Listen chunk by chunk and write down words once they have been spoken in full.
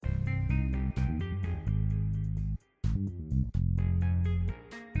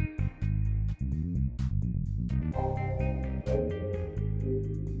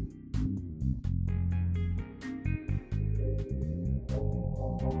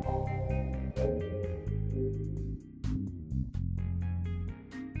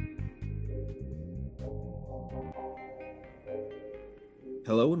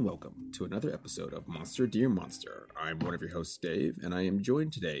Hello and welcome to another episode of Monster Dear Monster. I'm one of your hosts, Dave, and I am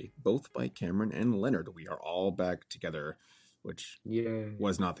joined today both by Cameron and Leonard. We are all back together, which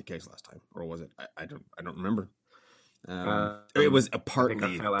was not the case last time, or was it? I don't remember. It was partly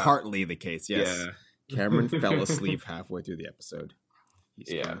the case. Yes, yeah. Cameron fell asleep halfway through the episode.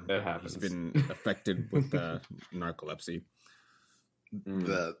 That happens. He's been affected with narcolepsy.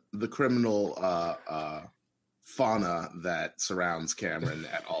 The criminal fauna that surrounds Cameron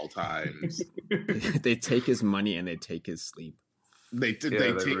at all times. They take his money and they take his sleep. They demand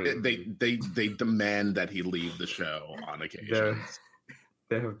that he leave the show on occasions.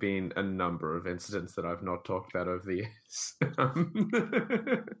 There have been a number of incidents that I've not talked about over the years.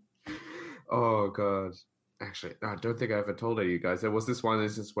 Oh god! Actually, I don't think I ever told any of you guys. There was this one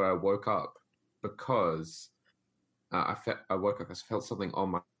instance where I woke up because I woke up. I felt something on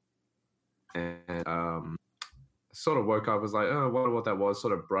my and sort of woke up. I was like, oh, I wonder what that was.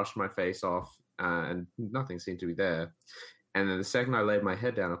 Sort of brushed my face off, and nothing seemed to be there. And then the second I laid my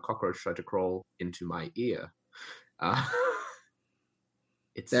head down, a cockroach tried to crawl into my ear.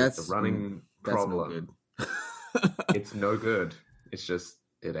 It's a running problem. No good. It's no good. It's just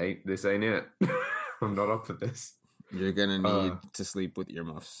this ain't it. I'm not up for this. You're gonna need to sleep with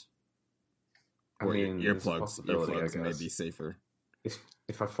earmuffs. Or earplugs. Earplugs may be safer.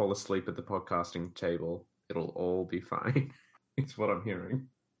 If I fall asleep at the podcasting table, it'll all be fine. It's what I'm hearing.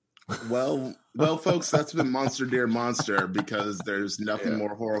 Well, folks, that's been Monster Dear Monster, because there's nothing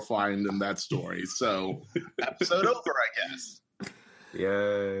more horrifying than that story. So, episode over, I guess.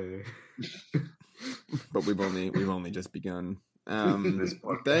 Yay! But we've only just begun. This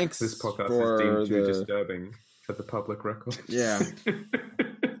podcast is deemed too disturbing for the public record. Yeah.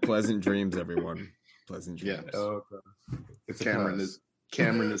 Pleasant dreams, everyone. Pleasant dreams. Yeah. Oh god.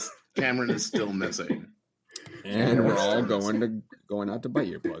 Cameron is still missing. And we're all going out to buy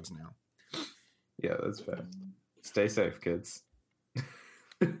earplugs now. Yeah, that's fair. Stay safe, kids.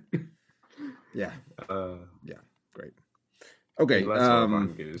 Yeah. Yeah. Great. Okay.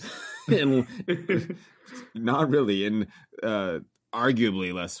 Not really. In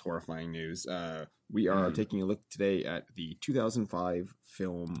arguably less horrifying news, we are taking a look today at the 2005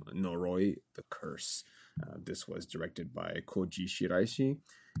 film Noroi: The Curse. This was directed by Koji Shiraishi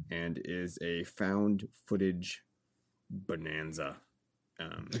and is a found footage bonanza.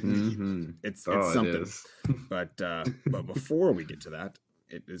 It's something. But before we get to that,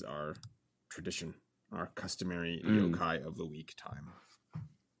 it is our tradition, our customary yokai of the week time.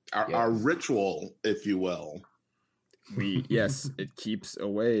 Our ritual, if you will. It keeps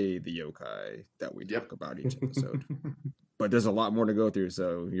away the yokai that we talk about each episode. But there's a lot more to go through,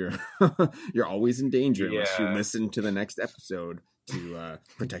 so you're always in danger unless you listen to the next episode to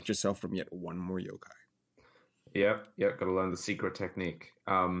protect yourself from yet one more yokai. Yep, got to learn the secret technique.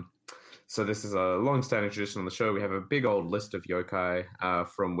 So this is a long-standing tradition on the show. We have a big old list of yokai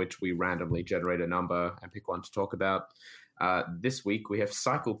from which we randomly generate a number and pick one to talk about. This week we have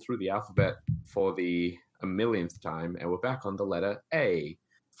cycled through the alphabet for the 1,000,000th time, and we're back on the letter A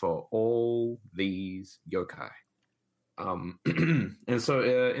for all these yokai. And so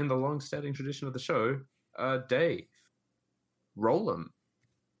in the long-standing tradition of the show, Dave, roll them.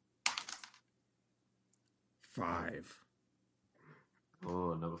 5.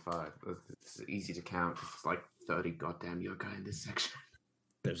 Oh, number 5. It's easy to count because it's like 30 goddamn yokai in this section.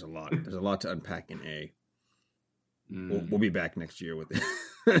 There's a lot. There's a lot to unpack in A. We'll be back next year with it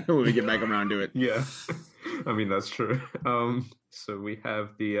when we get back around to it. Yeah, I mean that's true. So we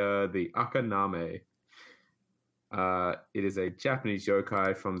have the Akaname. It is a Japanese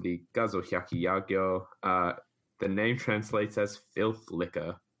yokai from the Gazohyaki Yagyo. The name translates as filth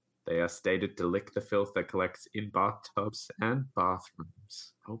licker. They are stated to lick the filth that collects in bathtubs and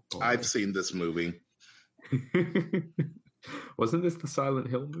bathrooms. Oh boy. I've seen this movie. Wasn't this the Silent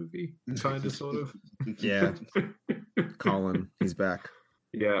Hill movie? Kind of, sort of. Yeah. Colin, he's back.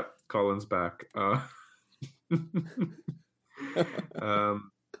 Yeah, Colin's back.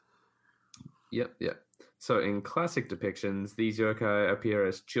 Yep. So in classic depictions, these yokai appear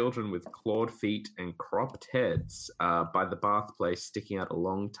as children with clawed feet and cropped heads, by the bath place sticking out a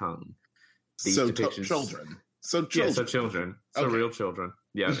long tongue. These depictions... children. Children. So okay. Real children.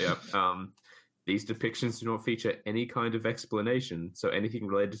 Yeah. These depictions do not feature any kind of explanation, so anything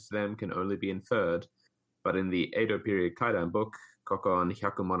related to them can only be inferred. But in the Edo period Kaidan book, Kokon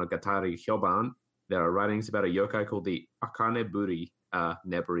Hyakumonogatari Hyoban, there are writings about a yokai called the Akane Buri.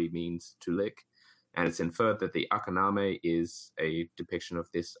 Neburi means to lick. and it's inferred that the Akaname is a depiction of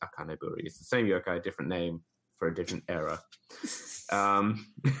this Akaneburi. It's the same yokai, different name for a different era.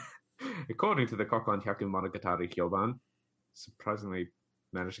 According to the Kokon Hyaku Monogatari Kyoban, surprisingly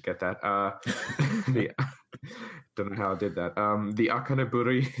managed to get that. Don't know how I did that. The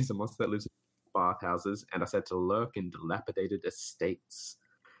Akaneburi is a monster that lives in bathhouses and are said to lurk in dilapidated estates.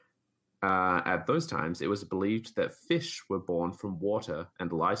 At those times, it was believed that fish were born from water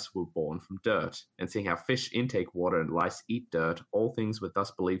and lice were born from dirt. And seeing how fish intake water and lice eat dirt, all things were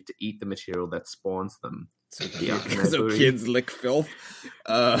thus believed to eat the material that spawns them. So kids lick filth?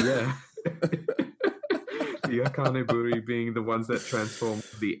 Yeah. The Akaneburi being the ones that transform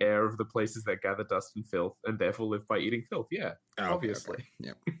the air of the places that gather dust and filth and therefore live by eating filth. Yeah, obviously. Okay.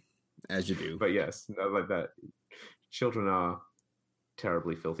 Yep. As you do. But yes, like that. Children are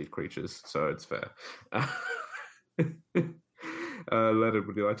terribly filthy creatures, so it's fair. Leonard,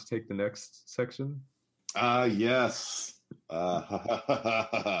 would you like to take the next section? Yes.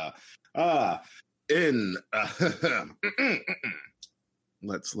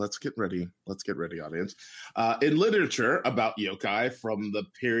 Let's get ready. Let's get ready, audience. In literature about yokai from the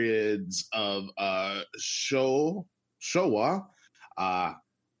periods of Showa,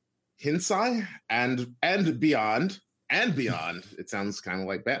 Hinsai, and beyond. It sounds kind of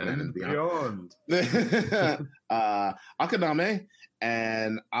like Batman and beyond. Akaname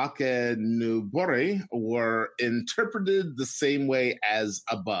and Akenubori were interpreted the same way as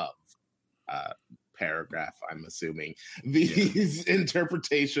above. Paragraph, I'm assuming. These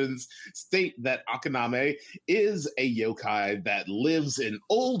interpretations state that Akaname is a yokai that lives in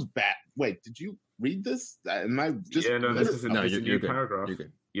old bat. Wait, did you read this? Am I just? Yeah, no, this is a new paragraph. You're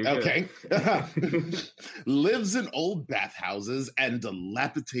good. Okay. Lives in old bathhouses and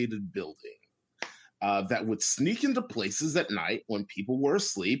dilapidated buildings that would sneak into places at night when people were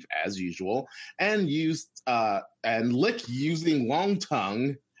asleep, as usual, and lick using long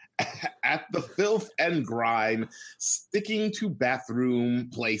tongue at the filth and grime sticking to bathroom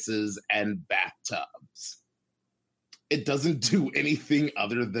places and bathtubs. It doesn't do anything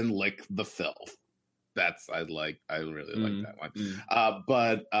other than lick the filth. I really like that one.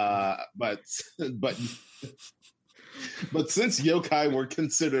 But since yokai were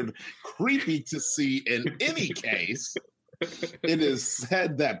considered creepy to see in any case, it is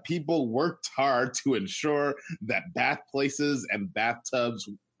said that people worked hard to ensure that bath places and bathtubs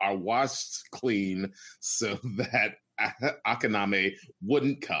are washed clean so that Akaname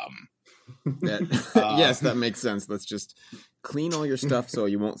wouldn't come. Yes, that makes sense. Let's just clean all your stuff so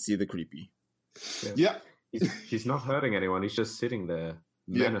you won't see the creepy. Yeah. He's not hurting anyone. He's just sitting there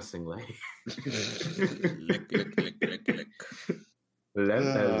menacingly. Lick, lick, lick, lick, lick.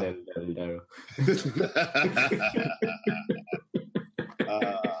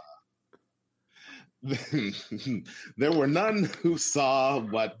 There were none who saw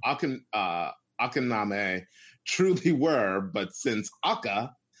what Akaname truly were, but since Aka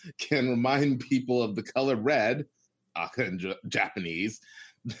can remind people of the color red, Aka in Japanese,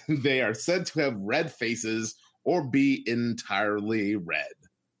 they are said to have red faces or be entirely red.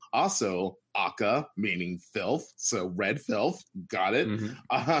 Also, Aka, meaning filth, so red filth, got it,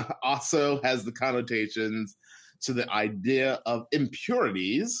 also has the connotations to the idea of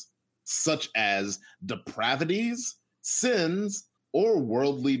impurities, such as depravities, sins, or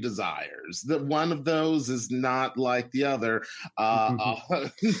worldly desires. That one of those is not like the other, and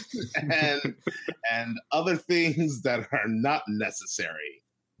other things that are not necessary,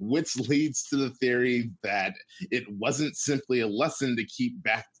 which leads to the theory that it wasn't simply a lesson to keep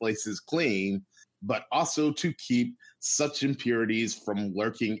bath places clean, but also to keep such impurities from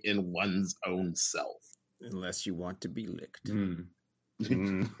lurking in one's own self. Unless you want to be licked.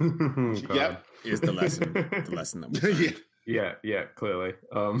 Yep, is the lesson. The lesson that we learned. Yeah, clearly.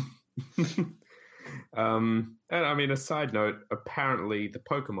 And I mean, a side note, apparently the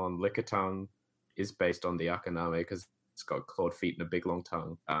Pokemon Lickitung is based on the Akaname because it's got clawed feet and a big long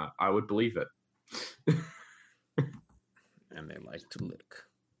tongue. I would believe it. And they like to lick.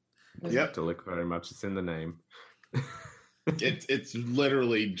 They like to lick very much. It's in the name. It's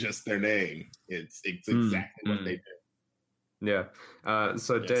literally just their name. It's exactly what they do. Yeah.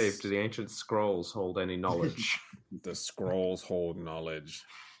 So, yes. Dave, do the ancient scrolls hold any knowledge? The scrolls hold knowledge.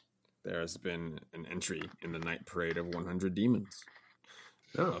 There has been an entry in the night parade of 100 demons.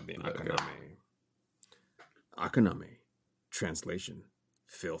 Of the Akaname. Akaname. Translation: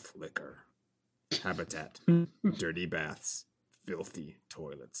 filth liquor. Habitat: dirty baths, filthy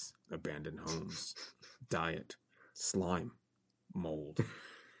toilets, abandoned homes. Diet: slime, mold,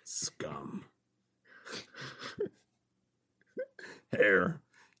 scum. Hair: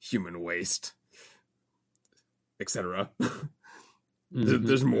 human waste. etc.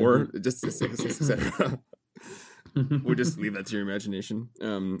 There's more, just etc. We'll just leave that to your imagination.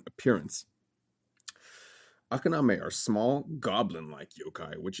 Appearance. Akaname are small, goblin-like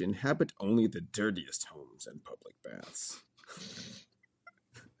yokai which inhabit only the dirtiest homes and public baths.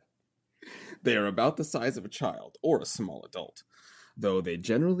 They are about the size of a child or a small adult, though they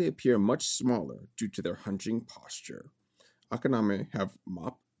generally appear much smaller due to their hunching posture. Akaname have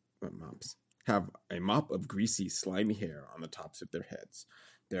a mop of greasy, slimy hair on the tops of their heads.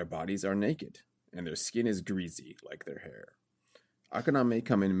 Their bodies are naked, and their skin is greasy like their hair. Akaname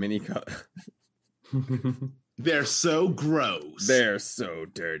come in many colors. They're so gross. They're so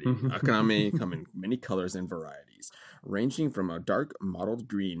dirty. Akaname come in many colors and varieties, ranging from a dark mottled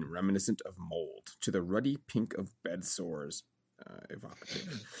green reminiscent of mold to the ruddy pink of bed sores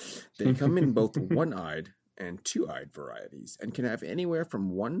evocative. They come in both one-eyed and two-eyed varieties and can have anywhere from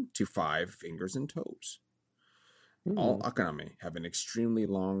 1 to 5 fingers and toes. All Akaname have an extremely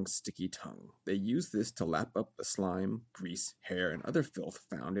long, sticky tongue. They use this to lap up the slime, grease, hair, and other filth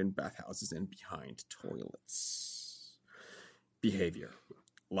found in bathhouses and behind toilets. Behavior.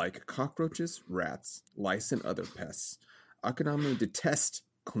 Like cockroaches, rats, lice, and other pests, Akaname detest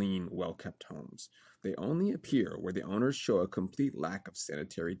clean, well-kept homes. They only appear where the owners show a complete lack of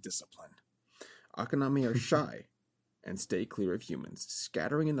sanitary discipline. Akaname are shy and stay clear of humans,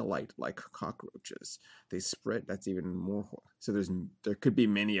 scattering in the light like cockroaches. They spread. That's even more. So there could be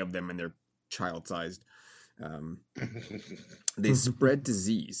many of them, and they're child-sized. They spread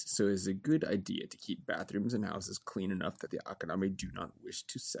disease, so it's a good idea to keep bathrooms and houses clean enough that the Akaname do not wish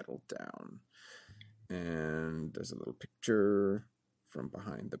to settle down. And there's a little picture from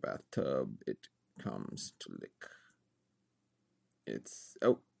behind the bathtub. It comes to lick.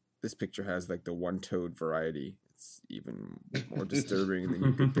 This picture has like the one-toed variety. It's even more disturbing than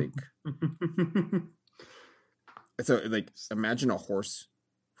you could think. So, like, imagine a horse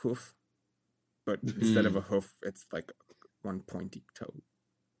hoof, but instead of a hoof, it's like one pointy toe.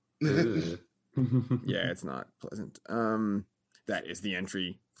 Yeah, it's not pleasant. That is the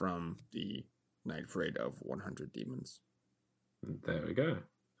entry from the Night Parade of 100 Demons. There we go.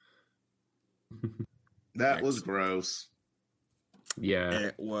 That was gross. Yeah.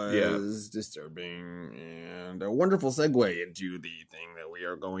 It was disturbing and a wonderful segue into the thing that we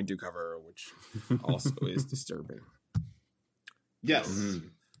are going to cover, which also is disturbing. Yes.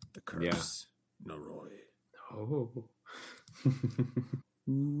 The curse. Noroi. Oh.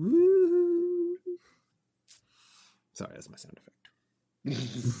 Sorry, that's my sound effect.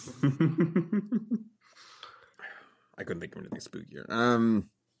 I couldn't think of anything spookier.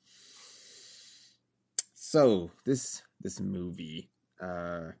 So this movie,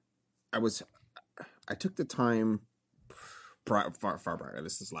 I took the time far prior.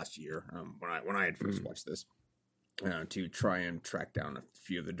 This is last year when I had first watched this to try and track down a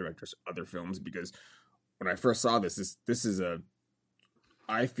few of the director's other films, because when I first saw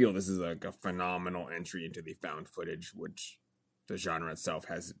I feel this is like a phenomenal entry into the found footage, which the genre itself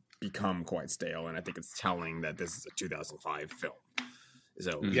has become quite stale, and I think it's telling that this is a 2005 film.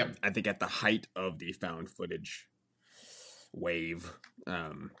 So I think at the height of the found footage wave,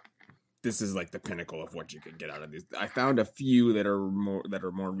 this is like the pinnacle of what you can get out of these. I found a few that are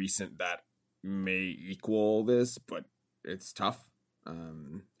more recent that may equal this, but it's tough.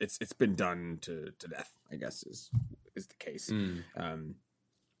 It's been done to death, I guess is the case.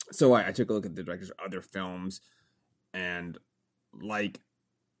 So I took a look at the director's other films, and like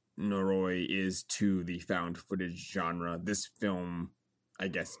Noroi is to the found footage genre, this film, I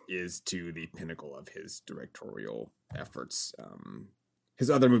guess, is to the pinnacle of his directorial efforts. His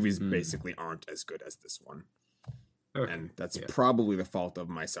other movies basically aren't as good as this one. Okay. And that's probably the fault of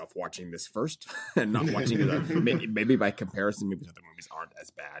myself watching this first and not watching it. Maybe by comparison, maybe other movies aren't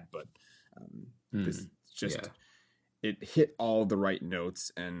as bad, but this just, it hit all the right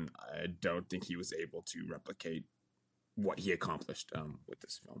notes, and I don't think he was able to replicate what he accomplished with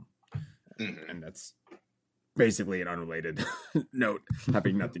this film. And that's basically an unrelated note,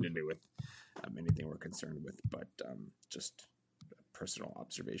 having nothing to do with anything we're concerned with, but just a personal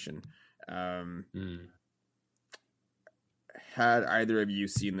observation. Had either of you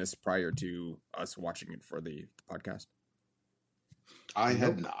seen this prior to us watching it for the podcast? I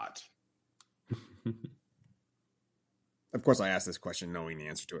had not. Of course, I asked this question knowing the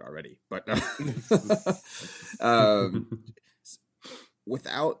answer to it already, but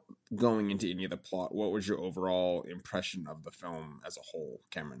without going into any of the plot, what was your overall impression of the film as a whole,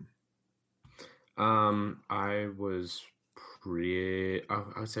 Cameron? I was I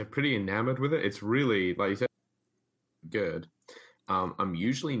would say pretty enamored with it. It's really, like you said, good. I'm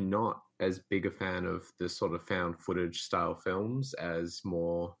usually not as big a fan of the sort of found footage style films as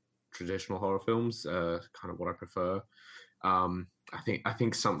more traditional horror films. Kind of what I prefer. I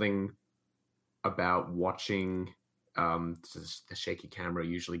think something about watching the shaky camera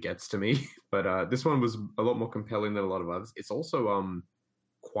usually gets to me, but this one was a lot more compelling than a lot of others. It's also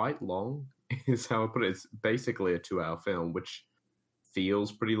quite long, is how I put it. It's basically a 2-hour film, which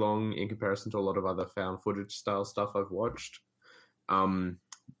feels pretty long in comparison to a lot of other found footage style stuff I've watched.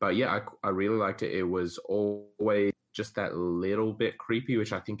 But yeah, I really liked it. It was always just that little bit creepy,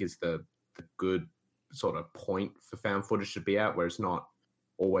 which I think is the good sort of point for found footage to be at, where it's not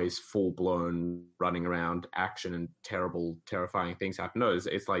always full blown running around action and terrifying things happen. No,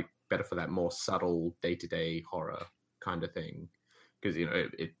 it's like better for that more subtle day to day horror kind of thing, because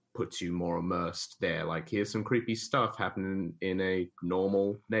it puts you more immersed there. Like, here's some creepy stuff happening in a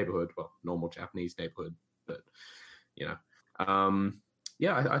normal neighborhood, well, normal Japanese neighborhood, but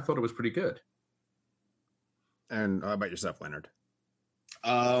I thought it was pretty good. And how about yourself, Leonard?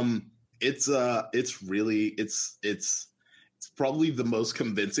 It's probably the most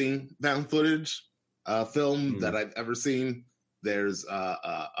convincing found footage film that I've ever seen. There's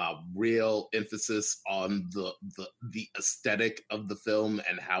a real emphasis on the aesthetic of the film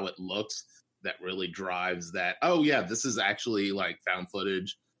and how it looks that really drives that. Oh yeah, this is actually like found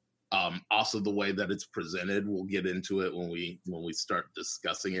footage. Also, the way that it's presented, we'll get into it when we start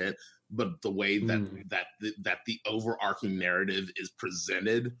discussing it. But the way that the overarching narrative is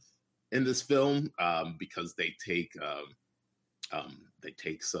presented in this film, because they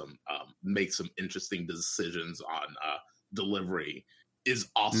make some interesting decisions on delivery, is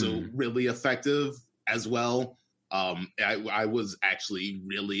also really effective as well. I was actually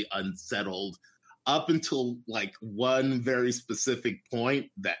really unsettled up until like one very specific point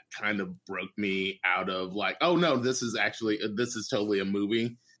that kind of broke me out of like, oh no, this is totally a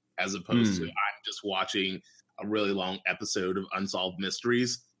movie, as opposed to I'm just watching a really long episode of Unsolved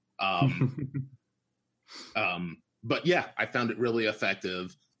Mysteries. But yeah, I found it really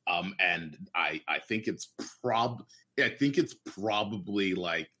effective. And I think it's probably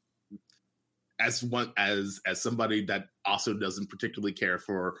like, as somebody that also doesn't particularly care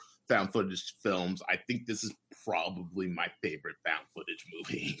for found footage films, I think this is probably my favorite found footage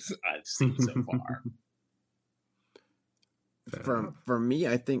movie I've seen so far. For me,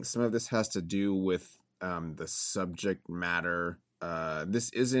 I think some of this has to do with the subject matter. This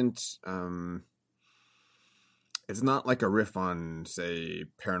isn't it's not like a riff on, say,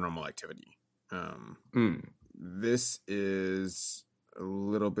 Paranormal Activity. This is a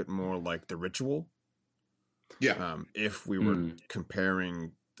little bit more like The Ritual. Yeah. If we were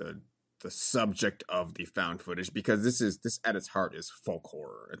comparing the subject of the found footage, because this at its heart is folk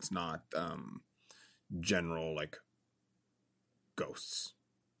horror. It's not general like ghosts.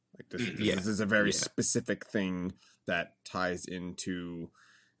 Like this is a very specific thing that ties into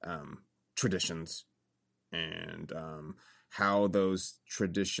traditions and how those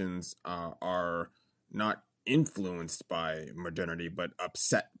traditions are not influenced by modernity but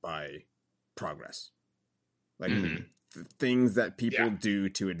upset by progress. Like things that people do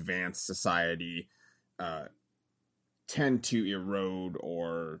to advance society tend to erode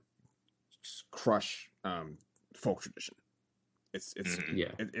or crush folk tradition. It's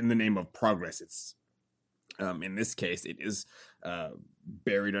in the name of progress. It's in this case, it is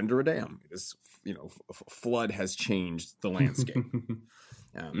buried under a dam. It is, flood has changed the landscape,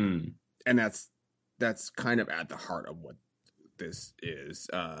 and that's kind of at the heart of what this is,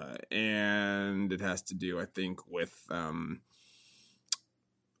 and it has to do, I think, with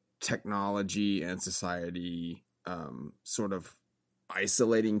technology and society sort of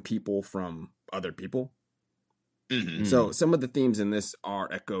isolating people from other people. So some of the themes in this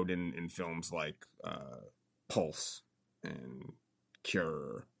are echoed in films like Pulse and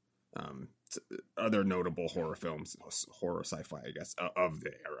Cure, other notable horror films, horror sci-fi, I guess, of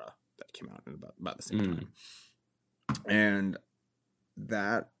the era that came out in about the same time. And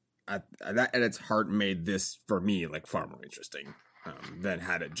that at its heart made this, for me, like far more interesting than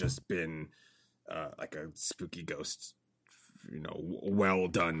had it just been like a spooky ghost, well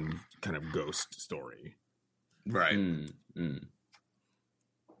done kind of ghost story. Right.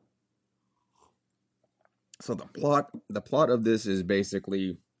 So the plot of this is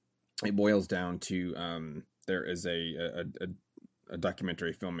basically, it boils down to there is a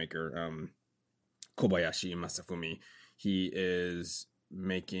documentary filmmaker, Kobayashi Masafumi. He is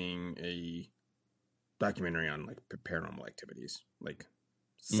making a documentary on like paranormal activities, like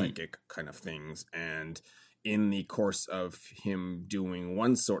psychic kind of things. And in the course of him doing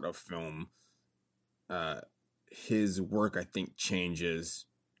one sort of film, his work, I think, changes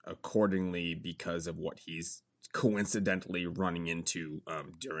accordingly because of what he's coincidentally running into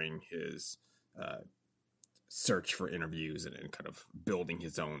during his search for interviews and kind of building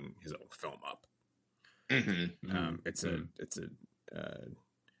his own film up. It's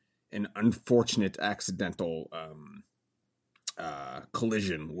an unfortunate accidental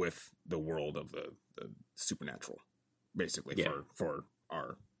collision with the world of the supernatural, basically, for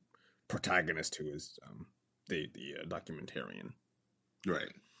our protagonist, who is the documentarian.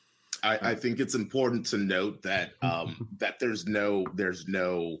 Right. I think it's important to note that that there's no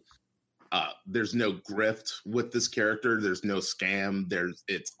grift with this character. There's no scam.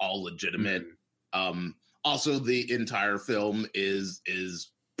 It's all legitimate. Also, the entire film is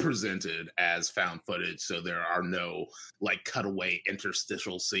presented as found footage, so there are no like cutaway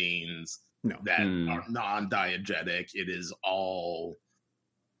interstitial scenes that are non-diegetic. It is all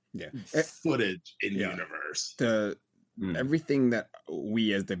footage in universe. Everything that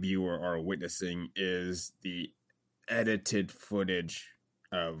we as the viewer are witnessing is the edited footage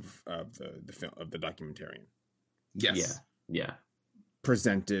of the film, of the documentarian. Yes. Yeah.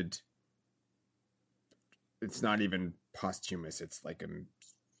 Presented. It's not even posthumous. It's like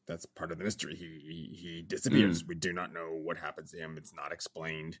that's part of the mystery. He disappears. We do not know what happens to him. It's not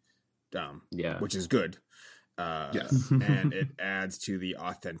explained. Which is good. And it adds to the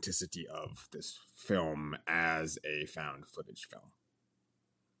authenticity of this film as a found footage film,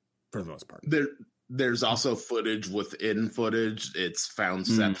 for the most part. There's also footage within footage. It's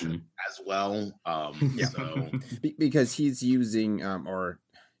foundception as well. So. Because he's using, or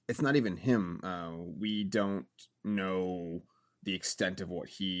it's not even him. We don't know the extent of what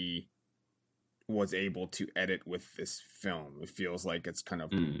he was able to edit with this film. It feels like it's kind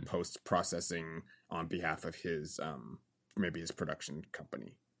of post-processing on behalf of his maybe his production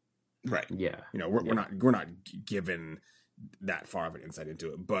company. Right. Yeah. We're not given that far of an insight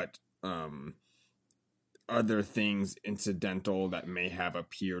into it, but other things incidental that may have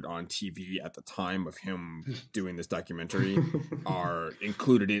appeared on TV at the time of him doing this documentary are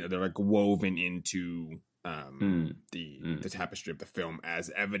included in, they're like woven into the tapestry of the film as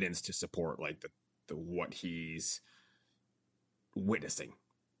evidence to support like the what he's witnessing.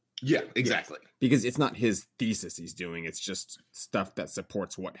 Yeah, exactly. Yeah. Because it's not his thesis he's doing. It's just stuff that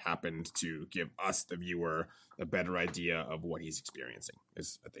supports what happened to give us, the viewer, a better idea of what he's experiencing,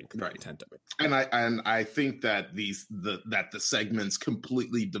 is, I think, the intent of it. And I think that the segments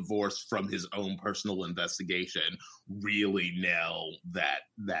completely divorced from his own personal investigation really nail that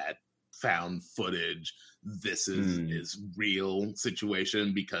found footage, this is real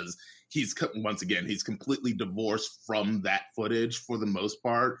situation, because he's completely divorced from that footage for the most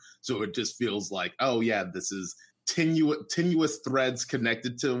part. So it just feels like, oh yeah, this is tenuous threads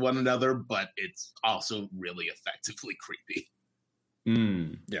connected to one another, but it's also really effectively creepy.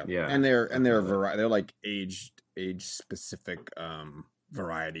 Yeah. And they're like age specific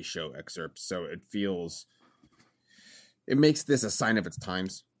variety show excerpts. So it makes this a sign of its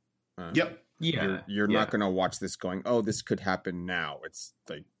times. You're not going to watch this going, oh, this could happen now. It's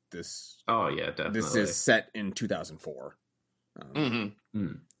like this. Oh yeah, definitely. This is set in 2004.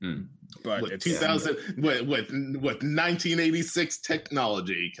 But with it's 2000 with 1986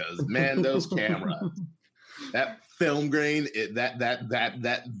 technology, because man, those cameras, that film grain,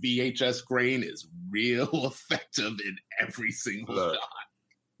 that VHS grain is real effective in every single shot.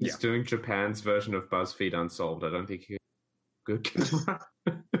 He's doing Japan's version of BuzzFeed Unsolved. I don't think he good camera.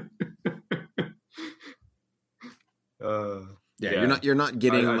 You're not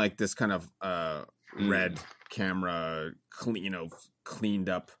getting like this kind of red camera cleaned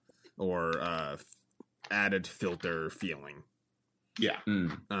up or added filter feeling.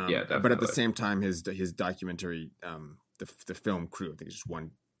 Definitely. But at the same time, his documentary, the film crew, I think it's just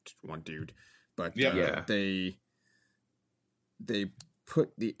one dude, but they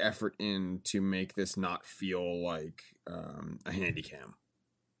put the effort in to make this not feel like a handy cam.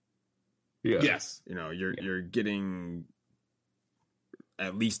 Yes. You're getting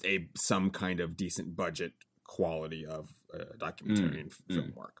at least some kind of decent budget quality of documentary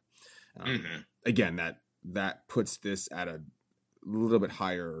film work. Again, that puts this at a little bit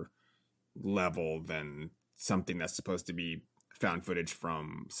higher level than something that's supposed to be found footage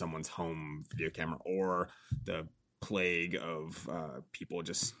from someone's home video camera, or the plague of people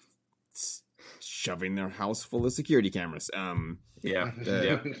just shoving their house full of security cameras. You're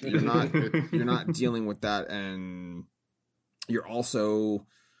not dealing with that, and you're also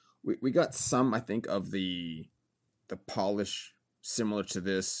we got some, I think, of the polish similar to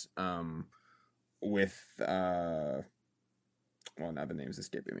this with well, now the name's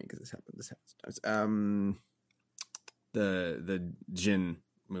escaping me because this happens times. The Jin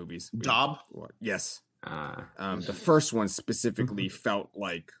movies. Dob? Yes. The first one specifically felt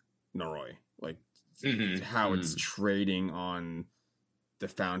like Noroi, like how it's trading on the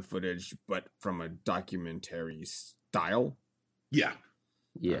found footage, but from a documentary style. Yeah.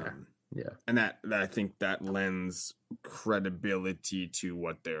 And that I think that lends credibility to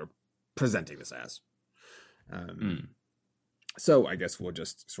what they're presenting this as. So I guess we'll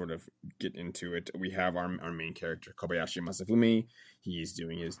just sort of get into it. We have our main character, Kobayashi Masafumi. He's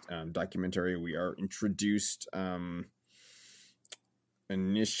doing his documentary. We are introduced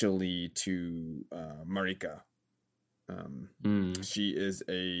initially to Marika. She is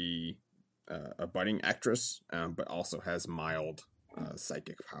a budding actress, but also has mild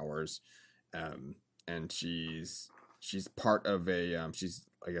psychic powers, and she's part of a she's,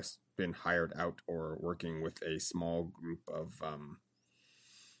 I guess, been hired out or working with a small group of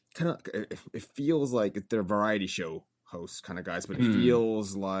kind of, it feels like they're variety show hosts kind of guys, but it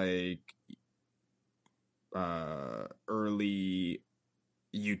feels like early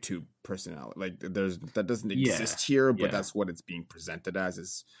YouTube personality. Like that doesn't exist here, but that's what it's being presented as.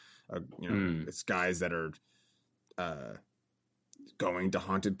 Is it's guys that are going to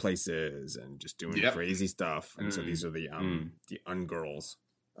haunted places and just doing crazy stuff. And so these are the ungirls.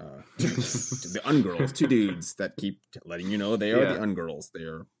 The ungirls, two dudes that keep letting you know they are the ungirls. They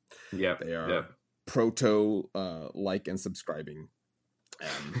are proto like and subscribing.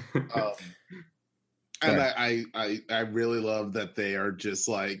 And I really love that they are just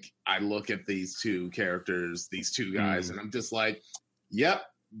like, I look at these two characters, these two guys, and I'm just like, yep,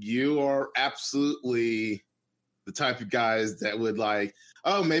 you are absolutely the type of guys that would like,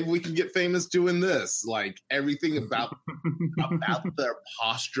 oh, maybe we can get famous doing this. Like everything about their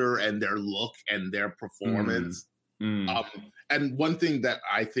posture and their look and their performance. And one thing that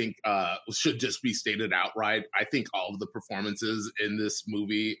I think should just be stated outright, I think all of the performances in this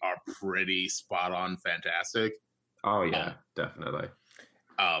movie are pretty spot on fantastic. Oh yeah, definitely.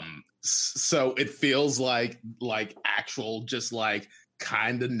 So it feels like actual, just like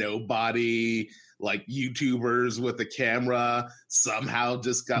kind of nobody, like YouTubers with a camera somehow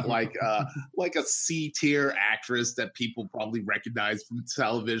just got like a C-tier actress that people probably recognize from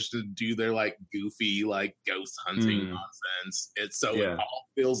television to do their like goofy like ghost hunting nonsense. It all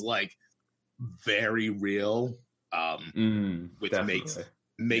feels like very real, which definitely.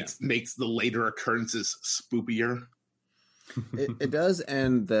 makes the later occurrences spookier. It does,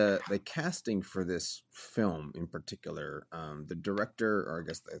 and the casting for this film in particular, the director, or I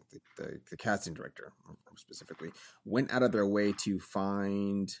guess the casting director specifically, went out of their way to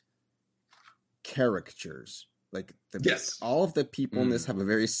find caricatures. Like all of the people in this have a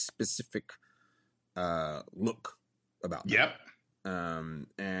very specific look about them. Yep.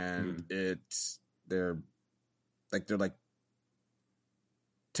 And they're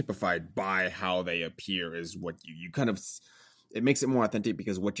typified by how they appear is what you kind of, it makes it more authentic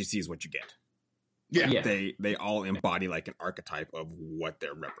because what you see is what you get. Yeah. They all embody like an archetype of what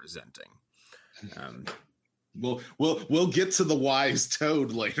they're representing. We'll get to the wise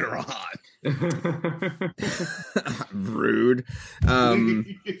toad later on. Rude.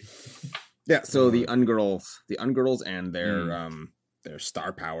 Yeah, so the ungirls and their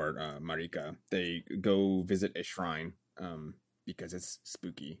star powered Marika, they go visit a shrine because it's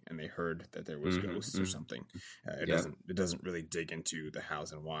spooky and they heard that there was ghosts or something. It doesn't really dig into the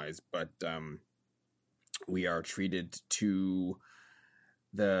hows and whys, but we are treated to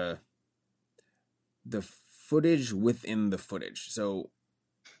the footage within the footage. So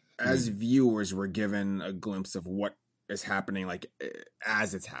as viewers, we're given a glimpse of what is happening, like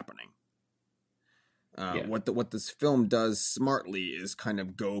as it's happening. What this film does smartly is kind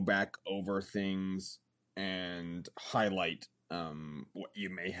of go back over things and highlight what you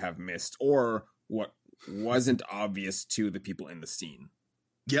may have missed or what wasn't obvious to the people in the scene.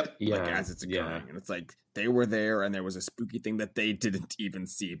 Yep. Like as it's occurring. And it's like they were there and there was a spooky thing that they didn't even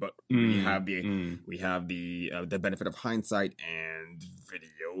see. But we have the benefit of hindsight and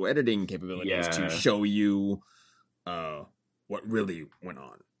video editing capabilities to show you what really went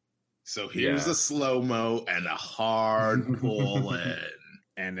on. So here's a slow-mo and a hard pull in.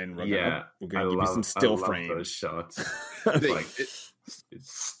 And then we're gonna give you some still frames. Those shots. Like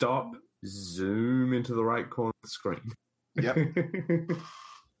stop, zoom into the right corner of the screen. Yep.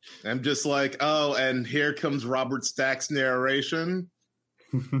 I'm just like, oh, and here comes Robert Stack's narration.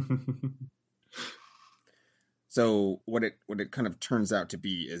 So what it kind of turns out to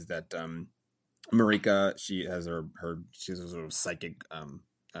be is that Marika, she has a sort of psychic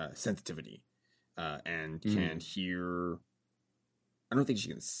sensitivity and can hear. I don't think she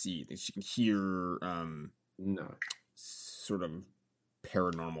can see. I think she can hear no sort of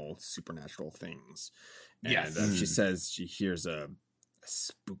paranormal, supernatural things. And Yes. she says she hears a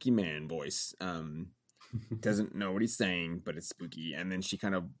spooky man voice. Doesn't know what he's saying, but it's spooky. And then she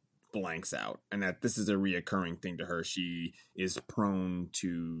kind of blanks out. And that this is a reoccurring thing to her. She is prone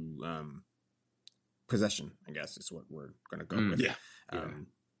to possession, I guess is what we're going to go with. Yeah.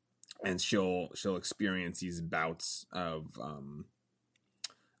 And she'll experience these bouts of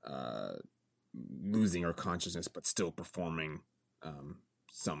losing her consciousness, but still performing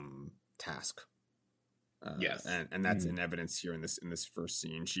some task. Yes, and that's in evidence here in this first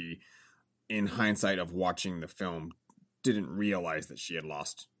scene. She, in hindsight of watching the film, didn't realize that she had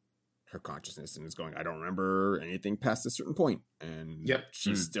lost her consciousness and is going, I don't remember anything past a certain point, and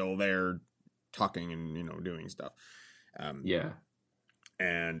she's still there talking and doing stuff.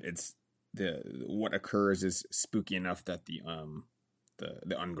 And it's what occurs is spooky enough that the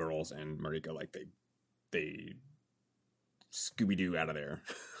Ungirls and Marika, like they Scooby-Doo out of there.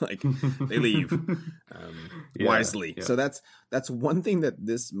 Like they leave wisely. Yeah. So that's one thing that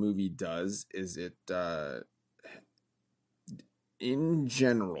this movie does is it in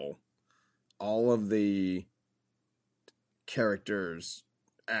general, all of the characters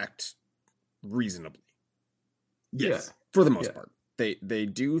act reasonably. Yes. For the most part. They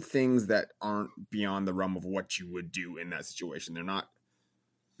do things that aren't beyond the realm of what you would do in that situation. They're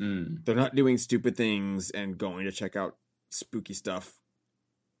not doing stupid things and going to check out spooky stuff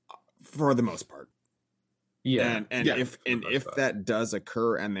for the most part. And if that does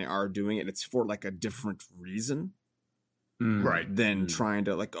occur and they are doing it, it's for like a different reason. Right. Than trying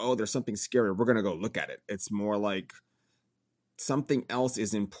to like, oh, there's something scary, we're gonna go look at it. It's more like something else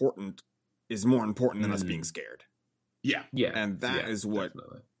is more important than us being scared. Yeah. And that is what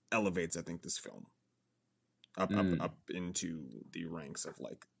elevates, I think, this film up into the ranks of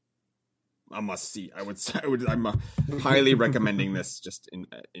like a must see. I'm highly recommending this just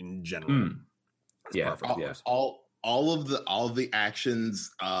in general. All of the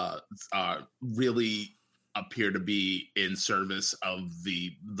actions really appear to be in service of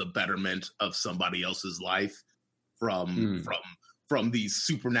the betterment of somebody else's life from these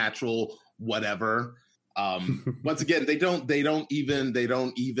supernatural whatever. Once again, they don't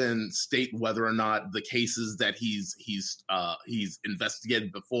even state whether or not the cases that he's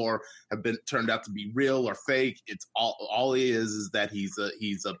investigated before have been turned out to be real or fake. It's all he is that he's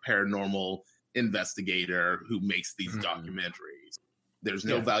a paranormal investigator who makes these documentaries. There's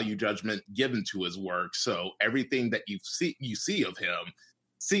no value judgment given to his work, so everything that you see of him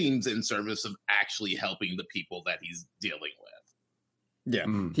seems in service of actually helping the people that he's dealing with. Yeah,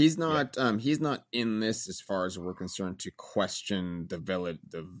 he's not in this, as far as we're concerned, to question the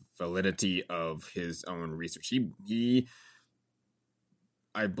validity of his own research. He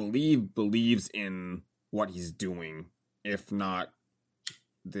I believe believes in what he's doing, if not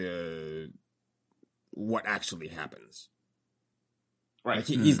what actually happens. Right. Like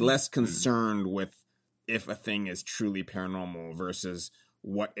he's less concerned with if a thing is truly paranormal versus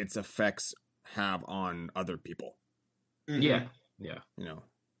what its effects have on other people. Yeah.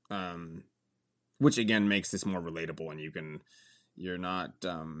 Which again makes this more relatable, and you're not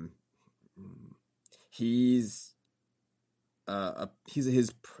his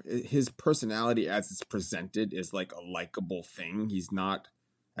personality as it's presented is like a likable thing. He's not,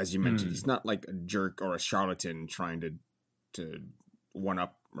 as you mentioned, he's not like a jerk or a charlatan trying to one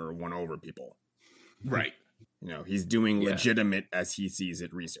up or one over people. Right. He's doing legitimate, as he sees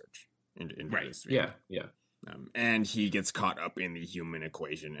it, research into this. And he gets caught up in the human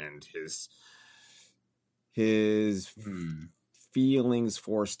equation, and his feelings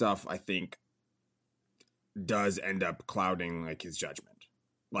for stuff, I think, does end up clouding like his judgment,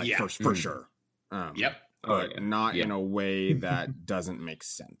 for sure. But not in a way that doesn't make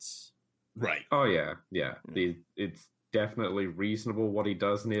sense. Right. Oh yeah. It's definitely reasonable what he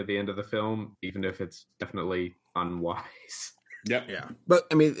does near the end of the film, even if it's definitely unwise. Yep. Yeah. But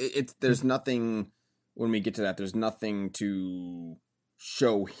I mean, there's nothing. When we get to that, there's nothing to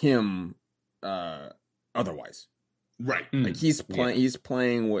show him otherwise. Right. Like he's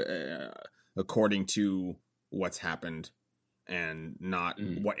playing according to what's happened and not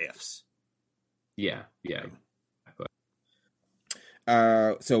what ifs. Yeah.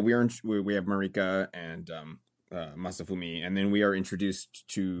 So we have Marika and Masafumi, and then we are introduced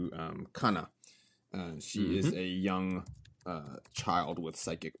to Kana. She is a young child with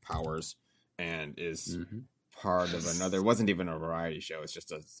psychic powers, and is part of another. It wasn't even a variety show. It's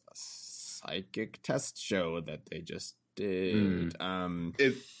just a psychic test show that they just did.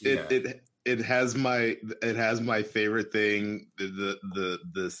 it has my favorite thing.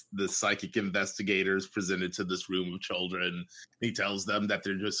 The psychic investigators presented to this room of children. He tells them that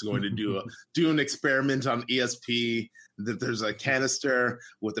they're just going to do an experiment on ESP. That there's a canister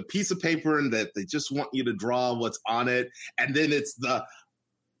with a piece of paper, and that they just want you to draw what's on it. And then it's the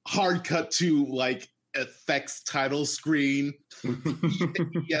hard cut to like effects title screen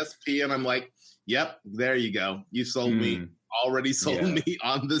ESP, and I'm like, yep, there you go. You sold me. Already sold me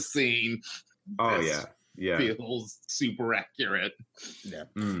on the scene. Oh this feels super accurate. Yeah.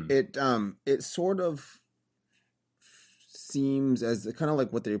 It sort of seems as kind of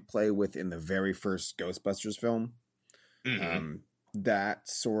like what they play with in the very first Ghostbusters film. That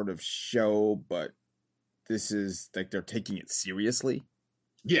sort of show, but this is like they're taking it seriously.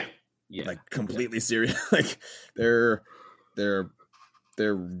 Yeah. Like completely serious. Like they're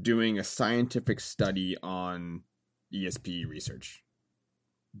doing a scientific study on ESP research,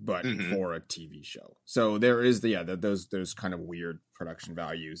 but for a TV show. So there is those kind of weird production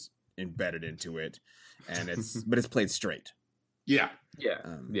values embedded into it, and it's played straight. Yeah.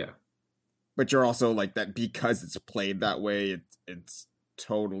 But you're also like that because it's played that way. It's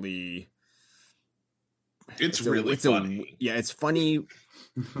totally. It's really funny. It's funny,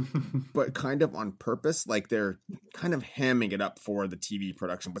 but kind of on purpose. Like they're kind of hamming it up for the TV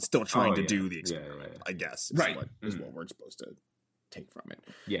production, but still trying to do the experiment. I guess is what we're supposed to take from it.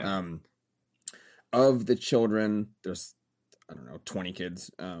 Yeah. Of the children, there's 20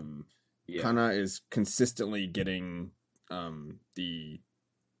 kids. Kana is consistently getting the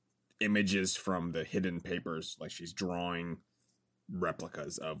images from the hidden papers, like she's drawing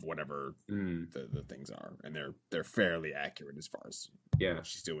replicas of whatever the things are, and they're fairly accurate as far as what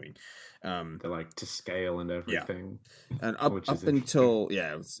she's doing. They're like to scale and everything. And up until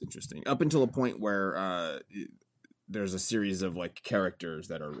it's interesting. Up until a point where there's a series of like characters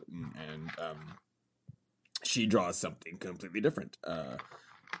that are written, and she draws something completely different.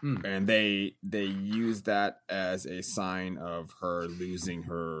 And they use that as a sign of her losing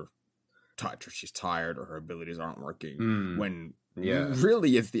her touch, or she's tired, or her abilities aren't working. When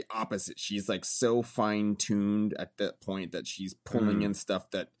really it's the opposite. She's like so fine-tuned at that point that she's pulling in stuff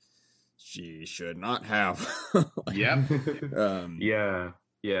that she should not have. And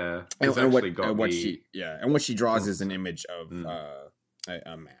what she draws is an image of a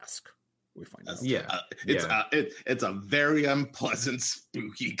mask. We find out. It's a very unpleasant,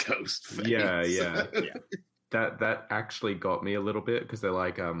 spooky ghost face. That actually got me a little bit, because they're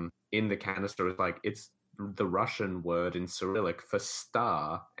like in the canister, it's like it's the Russian word in Cyrillic for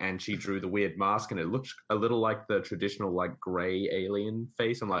star, and she drew the weird mask, and it looked a little like the traditional like gray alien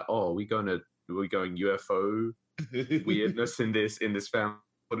face. I'm like, oh, are we going UFO weirdness in this found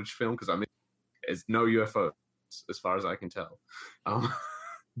footage film? Because I mean, there's no UFO as far as I can tell.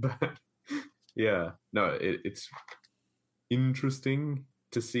 But it's interesting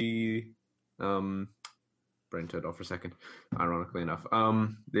to see. Brain turned off for a second, ironically enough.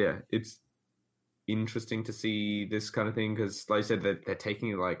 It's interesting to see this kind of thing, because like I said, they're taking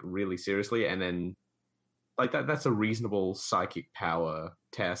it like really seriously, and then like that's a reasonable psychic power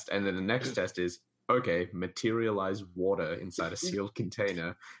test, and then the next test is, okay, materialize water inside a sealed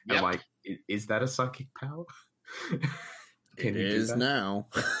container. And like, is that a psychic power? It is now.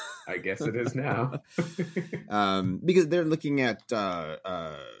 I guess it is now. Because they're looking at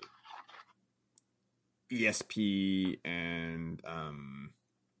ESP and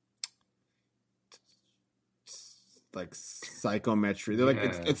like psychometry. They're like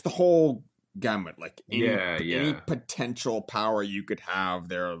it's the whole gamut. Like any potential power you could have,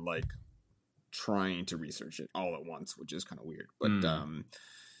 they're like trying to research it all at once, which is kind of weird. But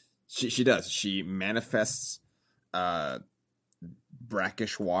she does. She manifests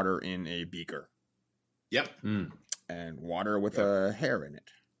brackish water in a beaker. Yep. And water with a hair in it.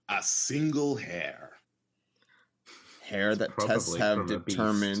 A single hair. Hair that tests have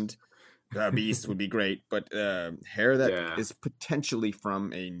determined a beast would be great, but hair that is potentially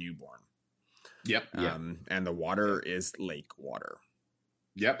from a newborn. Yep. And the water is lake water.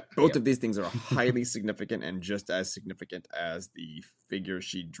 Yep. Both of these things are highly significant, and just as significant as the figure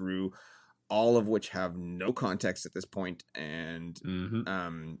she drew, all of which have no context at this point, and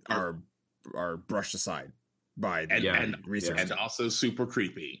are brushed aside by the research. And also super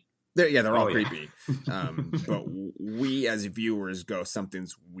creepy. They're all creepy. But we as viewers go,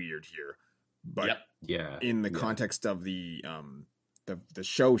 something's weird here. But in the context of the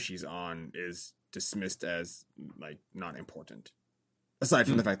show she's on is dismissed as like not important. Aside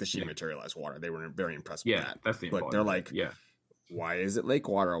from the fact that she materialized water, they were very impressed with that. That's the but they're like, Why is it lake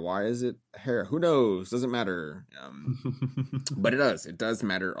water? Why is it hair? Who knows? Doesn't matter. But it does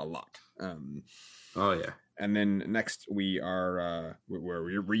matter a lot. Oh yeah. And then next we're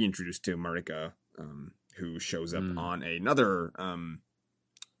reintroduced to Marika, who shows up on another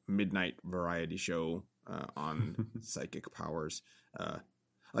midnight variety show on psychic powers.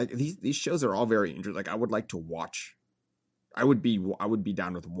 Like these shows are all very interesting. Like I would like to watch. I would be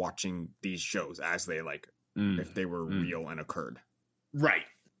down with watching these shows as they if they were real and occurred. Right.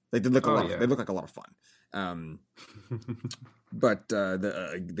 Like they look they look like a lot of fun. But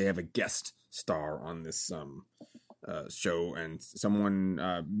they have a guest star on this show, and someone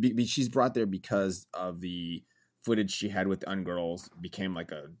she's brought there because of the footage she had with the Ungirls became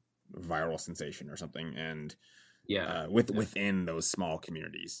like a viral sensation or something, and within those small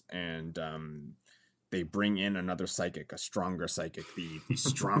communities, and they bring in another psychic, a stronger psychic, the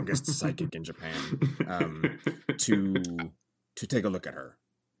strongest psychic in Japan, to take a look at her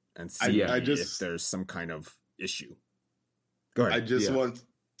and see if there's some kind of issue. Go ahead. I just want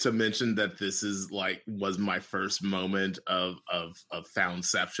to mention that this is was my first moment of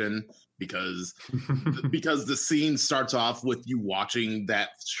foundception because the scene starts off with you watching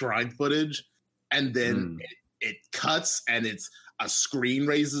that shrine footage, and then it cuts and it's a screen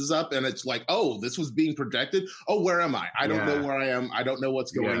raises up and it's like, oh, this was being projected. Oh, where am I? I don't know where I am. I don't know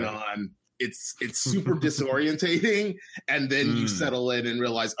what's going on. It's super disorientating, and then you settle in and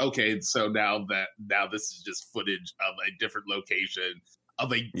realize, okay, so now this is just footage of a different location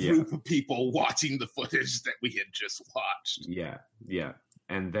of a group of people watching the footage that we had just watched. Yeah.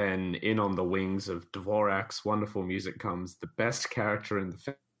 And then in on the wings of Dvorak's wonderful music comes the best character in the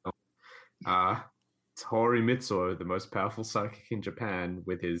film. It's Hori Mitsuo, the most powerful psychic in Japan,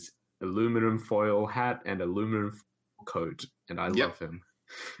 with his aluminum foil hat and aluminum foil coat, and I love him.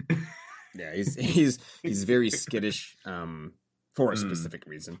 Yeah, he's very skittish for a specific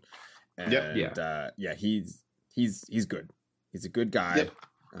reason. And he's good. He's a good guy.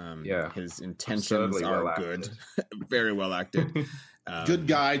 Yep. His intentions are good. Very well acted. Good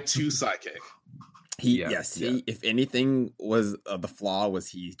guy to psychic. He if anything was the flaw was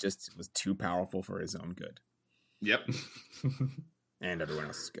he just was too powerful for his own good. Yep. And everyone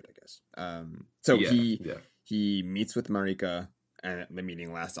else is good, I guess. He meets with Marika, and the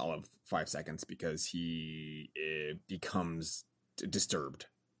meeting lasts all of 5 seconds because he becomes disturbed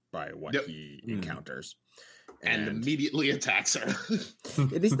by what he encounters. And immediately attacks her.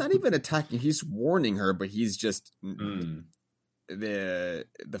 And he's not even attacking, he's warning her, but he's just the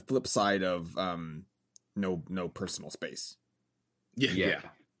flip side of no personal space.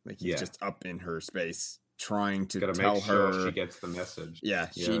 Like he's just up in her space trying to tell her she gets the message.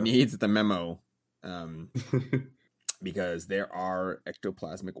 She needs the memo. Because there are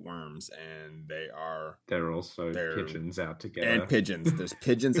ectoplasmic worms, and they're also pigeons out to get her. And pigeons. There's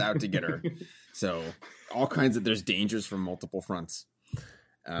pigeons out to get her. So all kinds of there's dangers from multiple fronts.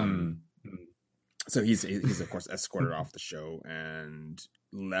 So he's of course escorted off the show and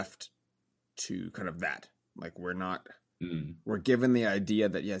left to kind of that. Like we're given the idea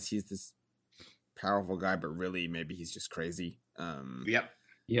that yes, he's this powerful guy, but really maybe he's just crazy. And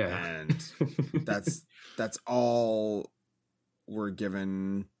that's all we're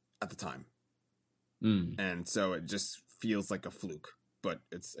given at the time. And so it just feels like a fluke, but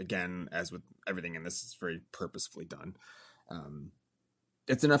it's, again, as with everything in this, is very purposefully done.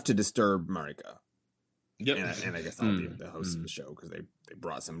 It's enough to disturb Marika. And I guess I'll be the host of the show because they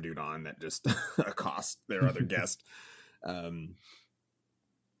brought some dude on that just accost their other guest. I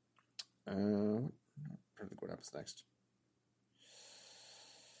think what happens next.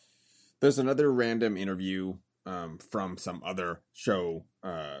 There's another random interview from some other show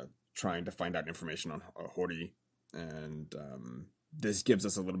trying to find out information on Hori, and this gives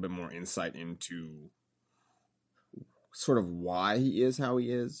us a little bit more insight into sort of why he is how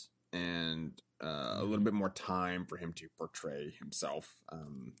he is, and a little bit more time for him to portray himself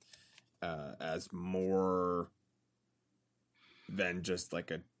as more than just like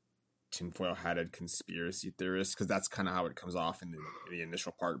a tinfoil hatted conspiracy theorist, because that's kind of how it comes off in the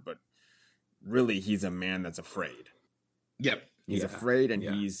initial part, but really he's a man that's afraid. He's afraid, and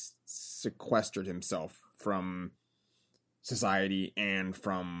he's sequestered himself from society and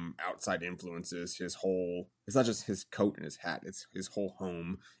from outside influences. It's not just his coat and his hat, it's his whole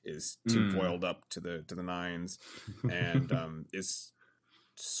home is tinfoiled up to the nines, and is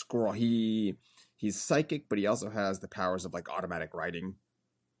squirrel. He's psychic, but he also has the powers of like automatic writing.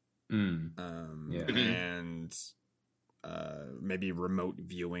 And maybe remote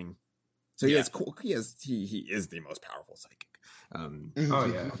viewing. So he is the most powerful psychic.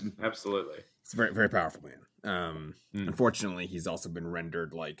 Absolutely. It's a very, very powerful man. Unfortunately, he's also been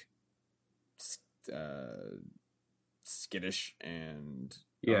rendered like skittish and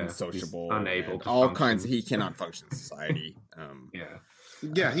unsociable, unable to all function. kinds. He cannot function in society.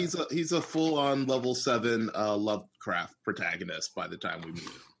 He's a full-on level 7 Lovecraft protagonist by the time we meet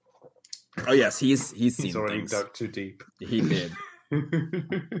him. Oh yes, he's seen already things. dug too deep. He did.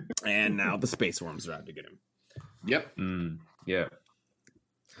 And now the space worms are out to get him. Yep. Yeah.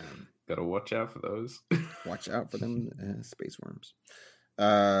 Gotta watch out for those. Watch out for them space worms.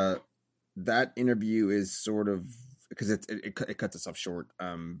 That interview is sort of, because it cuts itself short.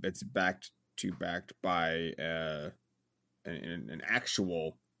 It's backed by an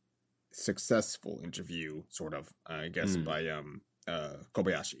actual successful interview, sort of, I guess, by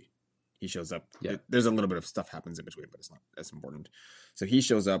Kobayashi. He shows up. Yeah. There's a little bit of stuff happens in between, but it's not as important. So he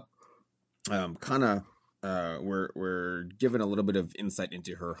shows up. We're given a little bit of insight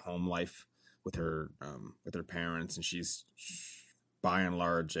into her home life with her parents, and she's by and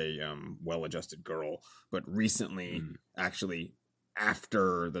large a well-adjusted girl. But recently, actually,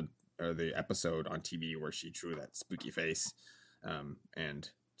 after the episode on TV where she drew that spooky face and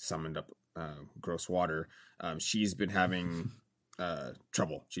summoned up gross water, she's been having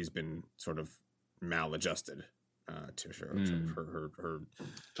trouble. She's been sort of maladjusted to her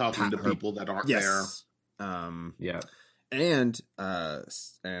talking to people that aren't there. And so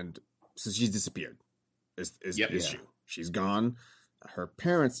she's disappeared. Is she? She's gone. Her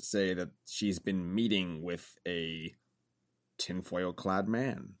parents say that she's been meeting with a tinfoil clad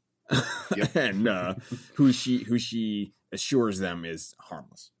man, and who she assures them is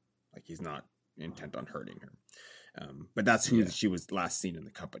harmless, like he's not intent on hurting her. But that's who she was last seen in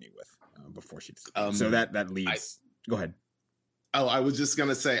the company with before she disappeared. So that leads. Go ahead. Oh, I was just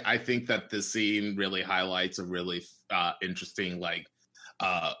gonna say, I think that this scene really highlights a really interesting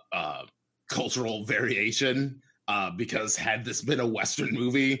cultural variation. Because had this been a Western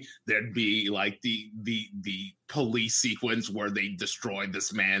movie, there'd be like the police sequence where they destroyed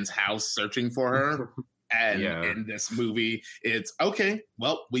this man's house searching for her. And in this movie, it's okay.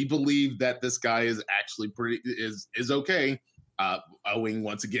 Well, we believe that this guy is actually is okay. Owing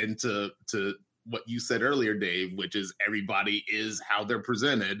once again to what you said earlier, Dave, which is everybody is how they're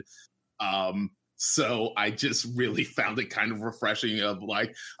presented. So I just really found it kind of refreshing of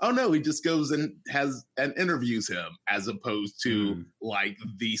like, oh no, he just goes and interviews him, as opposed to like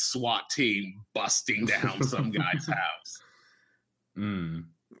the SWAT team busting down some guy's house.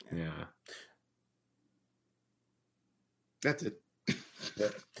 Yeah. That's it.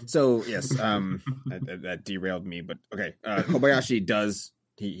 So yes, that derailed me, but okay. Kobayashi does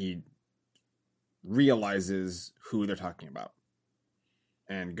he realizes who they're talking about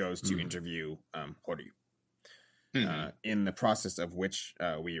and goes to interview Hori. In the process of which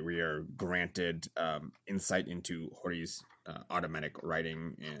we are granted insight into Hori's automatic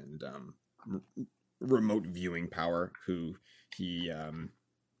writing and remote viewing power. Who he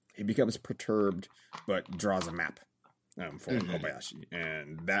becomes perturbed, but draws a map for Kobayashi,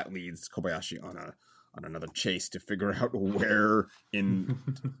 and that leads Kobayashi on another chase to figure out where in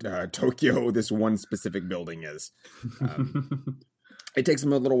Tokyo this one specific building is. It takes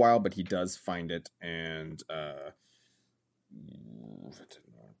him a little while, but he does find it, and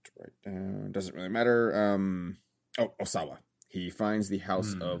doesn't really matter. Osawa. He finds the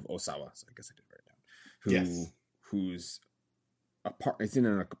house of Osawa. So I guess I did write it down. Who's it's in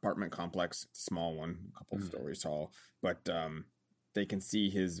an apartment complex, it's a small one, a couple of stories tall, but they can see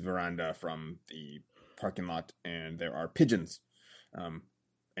his veranda from the parking lot, and there are pigeons and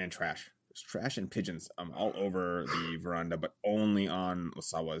trash. There's trash and pigeons all over the veranda, but only on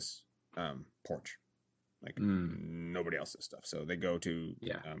Osawa's porch. Like nobody else's stuff. So they go to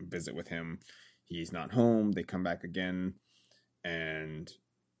visit with him. He's not home. They come back again, and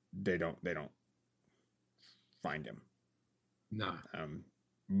they don't find him. No.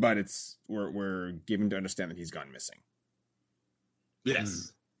 But we're given to understand that he's gone missing.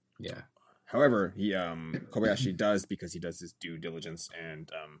 Yes. Yeah. However, he Kobayashi does, because he does his due diligence and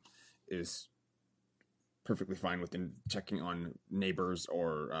is perfectly fine with checking on neighbors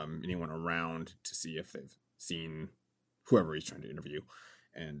or anyone around to see if they've seen whoever he's trying to interview,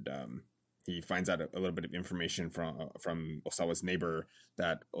 and he finds out a little bit of information from Osawa's neighbor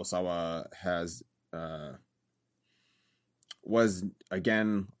that Osawa has was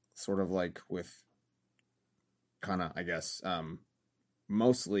again sort of like with Kana, I guess,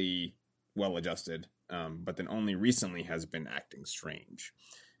 mostly well-adjusted, but then only recently has been acting strange.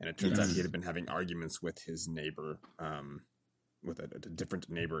 And it turns out he had been having arguments with his neighbor, with a different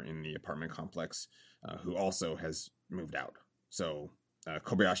neighbor in the apartment complex, who also has moved out. So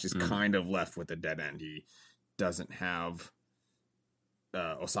Kobayashi's kind of left with a dead end. He doesn't have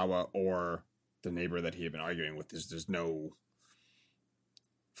Osawa or the neighbor that he had been arguing with. There's no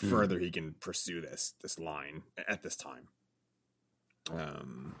further he can pursue this line at this time.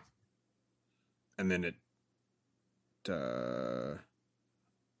 And then it where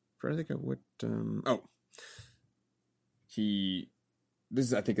did I go? What this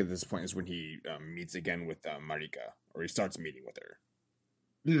is, I think at this point is when he meets again with Marika, or he starts meeting with her.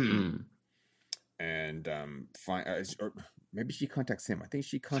 And or maybe she contacts him. I think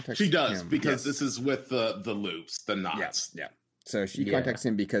she contacts him. She does, because this is with the loops, the knots. Yeah. So she contacts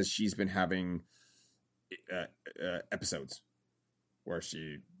him because she's been having episodes where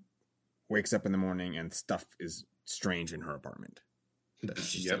she wakes up in the morning and stuff is strange in her apartment that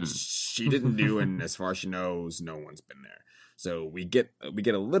she didn't do, and as far as she knows, no one's been there. So we get a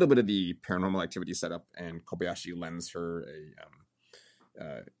little bit of the paranormal activity set up, and Kobayashi lends her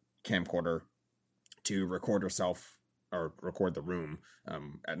a camcorder to record herself, or record the room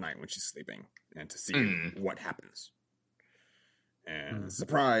at night when she's sleeping, and to see what happens. And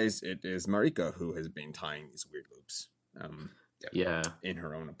surprise, it is Marika who has been tying these weird loops in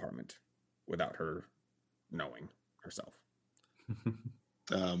her own apartment without her knowing herself.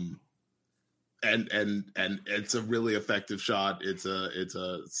 And it's a really effective shot. It's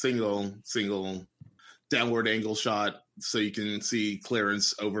a single downward angle shot, so you can see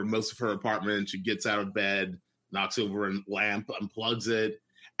clearance over most of her apartment. She gets out of bed, knocks over a lamp, unplugs it,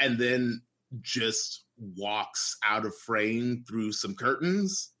 and then just walks out of frame through some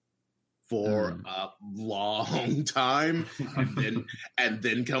curtains for a long time, and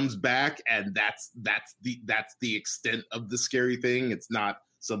then comes back, and that's the extent of the scary thing. It's not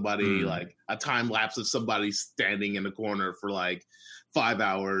somebody like a time lapse of somebody standing in a corner for like 5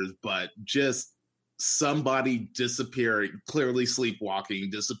 hours, but just somebody disappearing, clearly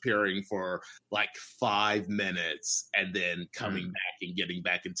sleepwalking, disappearing for like 5 minutes, and then coming back and getting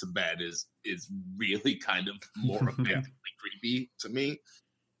back into bed is really kind of more effectively creepy to me.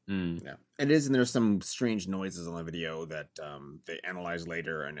 Yeah, it is, and there's some strange noises on the video that they analyze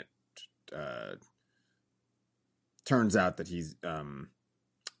later, and it turns out that he's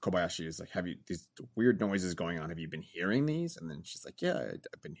Kobayashi is like, have you, these weird noises going on, have you been hearing these? And then she's like, yeah,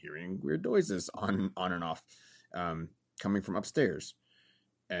 I've been hearing weird noises on and off coming from upstairs.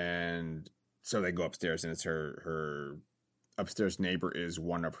 And so they go upstairs, and it's her upstairs neighbor is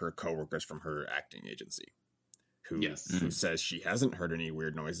one of her coworkers from her acting agency who says she hasn't heard any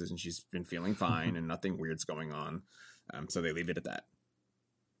weird noises and she's been feeling fine and nothing weird's going on. So they leave it at that.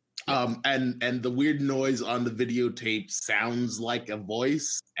 And the weird noise on the videotape sounds like a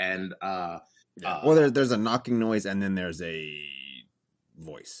voice, and well, there's a knocking noise, and then there's a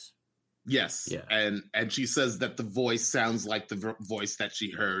voice. Yes, and she says that the voice sounds like the voice that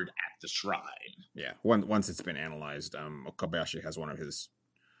she heard at the shrine. Yeah, once it's been analyzed, Kobayashi has one of his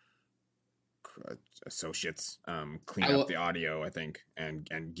associates clean up the audio, I think, and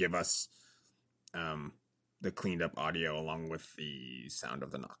give us the cleaned up audio along with the sound of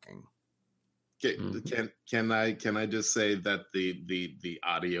the knocking. Can I just say that the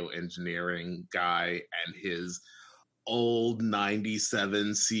audio engineering guy and his old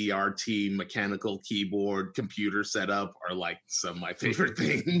 97 CRT mechanical keyboard computer setup are like some of my favorite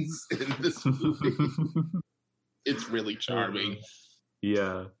things in this movie. It's really charming.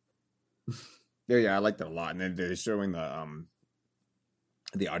 Yeah, I like that a lot. And then they're showing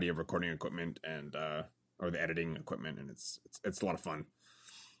the audio recording equipment and or the editing equipment, and it's a lot of fun.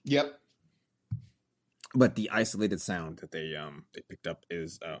 Yep. But the isolated sound that they picked up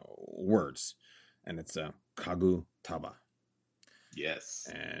is words, and it's kagu taba. Yes.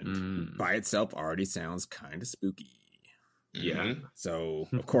 And by itself already sounds kind of spooky. Yeah. So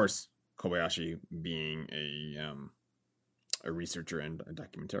of course, Kobayashi, being a researcher and a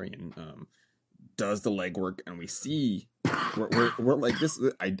documentarian, does the legwork, and we see we're like this.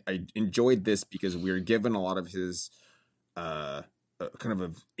 I enjoyed this because we were given a lot of his kind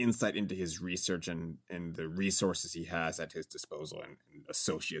of insight into his research and the resources he has at his disposal, and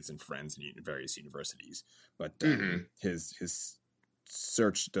associates and friends in various universities. But his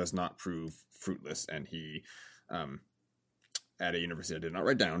search does not prove fruitless, and he at a university I did not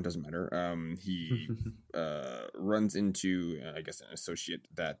write down, doesn't matter. He runs into, I guess, an associate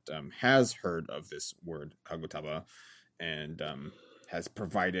that has heard of this word kagutaba, and has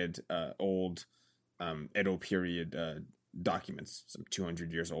provided old Edo period documents, some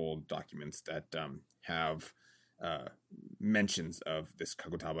 200 years old documents that have mentions of this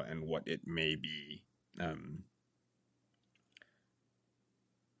kagutaba and what it may be.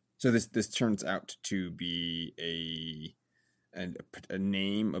 So this turns out to be a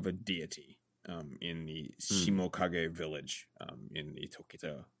name of a deity in the Shimokage village in the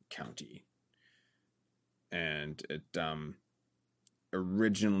Tokita County. And it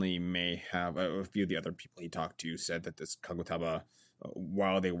originally may have, a few of the other people he talked to said that this Kagutaba,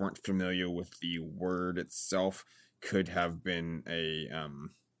 while they weren't familiar with the word itself, could have been a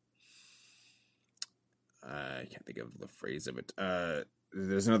I can't think of the phrase of it.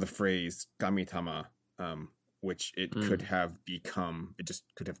 There's another phrase, Kamitama, which it could have become. It just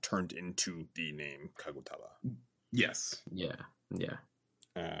could have turned into the name Kagutaba. Yes. Yeah.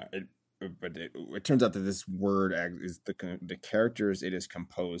 It turns out that this word is the characters it is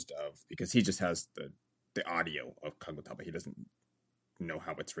composed of, because he just has the audio of Kagutaba. He doesn't know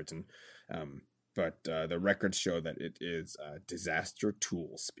how it's written. But the records show that it is a disaster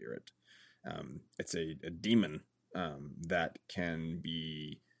tool spirit. It's a demon that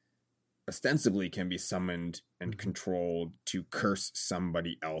ostensibly can be summoned and controlled to curse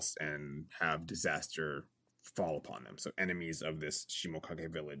somebody else and have disaster fall upon them. So enemies of this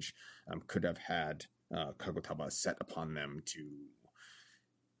Shimokage village could have had Kagutaba set upon them to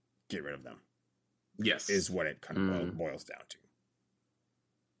get rid of them. Yes. Is what it kind of boils down to.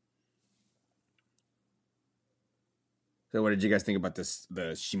 So what did you guys think about the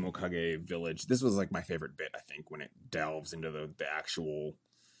Shimokage village? This was like my favorite bit, I think, when it delves into the actual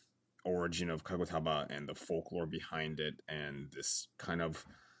origin of Kagutaba and the folklore behind it, and this kind of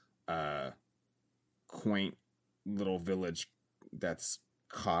quaint little village that's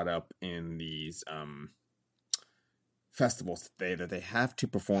caught up in these festivals that they have to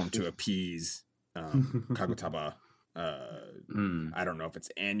perform to appease Kagutaba. I don't know if it's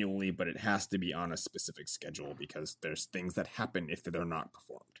annually, but it has to be on a specific schedule because there's things that happen if they're not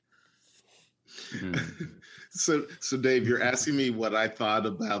performed. So Dave, you're asking me what I thought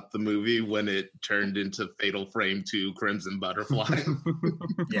about the movie when it turned into Fatal Frame 2 Crimson Butterfly.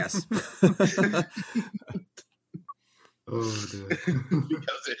 Yes. Oh, dear.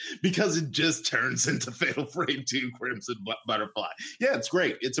 because it just turns into Fatal Frame 2 Crimson Butterfly. Yeah, it's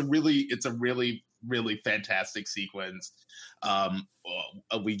great. It's a really really fantastic sequence.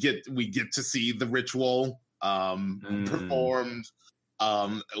 We get to see the ritual performed,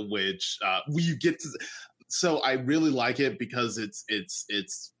 which we get to. So I really like it because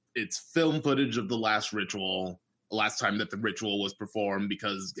it's film footage of the last time that the ritual was performed.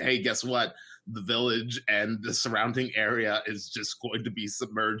 Because hey, guess what? The village and the surrounding area is just going to be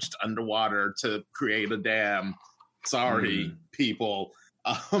submerged underwater to create a dam. Sorry, people.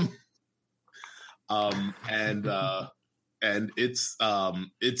 And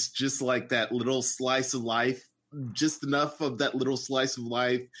it's just like that little slice of life, just enough of that little slice of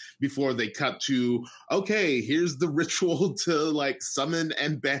life before they cut to, okay, here's the ritual to like summon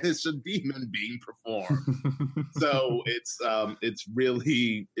and banish a demon being performed. So it's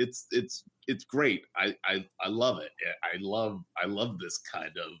great. I love it. I love this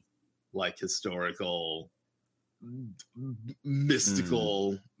kind of like historical,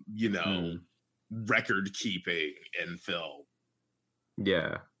 mystical, record keeping in film.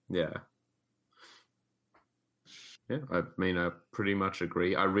 Yeah. I mean, I pretty much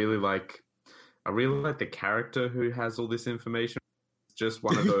agree. I really like the character who has all this information. It's just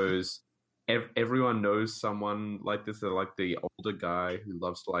one of those. Everyone knows someone like this. They're like the older guy who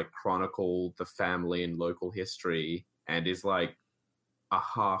loves to like chronicle the family and local history, and is like a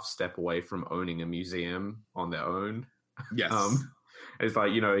half step away from owning a museum on their own. Yes. It's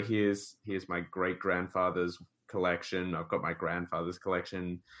like, here's my great grandfather's collection. I've got my grandfather's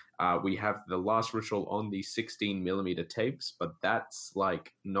collection. We have the last ritual on the 16mm tapes, but that's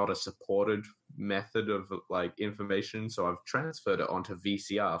like not a supported method of like information. So I've transferred it onto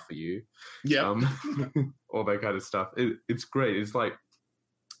VCR for you. Yeah. All that kind of stuff. It's great. It's like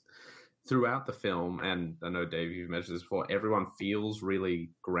throughout the film, and I know Dave, you've mentioned this before, everyone feels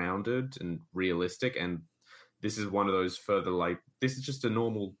really grounded and realistic. And this is one of those further, like, this is just a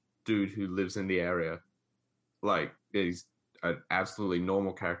normal dude who lives in the area. Like, he's an absolutely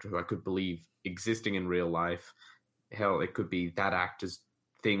normal character who I could believe existing in real life. Hell, it could be that actor's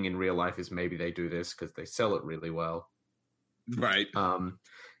thing in real life is maybe they do this because they sell it really well. Right.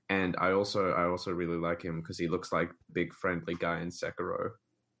 And I also really like him because he looks like big friendly guy in Sekiro.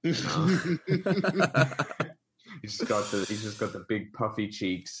 He's just got the big puffy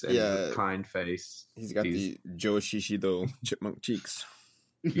cheeks and the kind face. He's got the Joe Shishido chipmunk cheeks.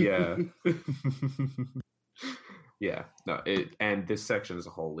 Yeah. Yeah. No, and this section as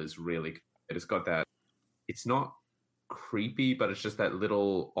a whole is really good. It's got that, it's not creepy, but it's just that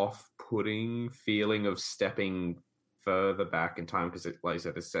little off-putting feeling of stepping further back in time, because like I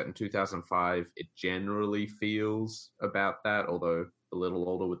said, it's set in 2005. It generally feels about that, although a little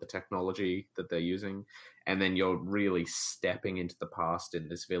older with the technology that they're using. And then you're really stepping into the past in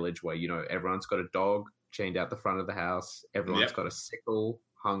this village where, everyone's got a dog chained out the front of the house. Everyone's got a sickle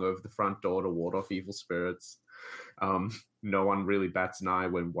hung over the front door to ward off evil spirits. No one really bats an eye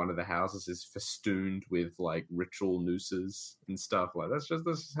when one of the houses is festooned with like ritual nooses and stuff. Like that's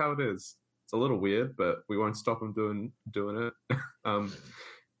just how it is. It's a little weird, but we won't stop them doing it.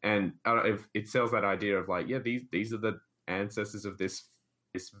 And I don't know, if it sells that idea of like, these are the ancestors of this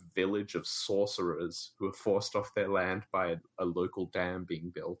village of sorcerers who are forced off their land by a local dam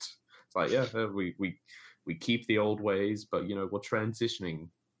being built. It's like, we keep the old ways, but we're transitioning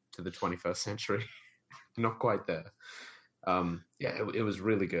to the 21st century. Not quite there. It was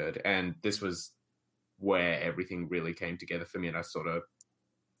really good, and this was where everything really came together for me, and I sort of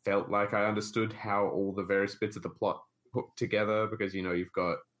felt like I understood how all the various bits of the plot put together, because you've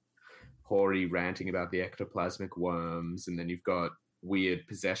got Hori ranting about the ectoplasmic worms, and then you've got weird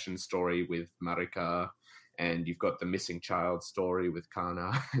possession story with Marika, and you've got the missing child story with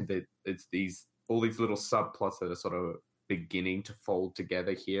Kana. It's all these little subplots that are sort of beginning to fold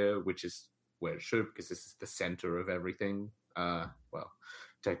together here, which is where it should, because this is the center of everything. Well,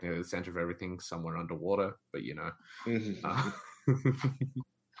 technically the center of everything, somewhere underwater, but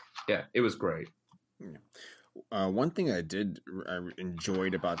yeah, it was great. One thing I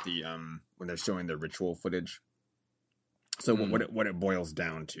enjoyed about the when they're showing the ritual footage. So what it boils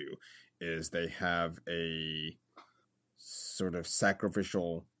down to is they have a sort of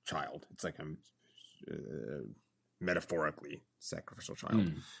sacrificial child. It's like metaphorically sacrificial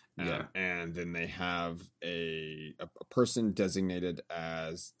child. And then they have a person designated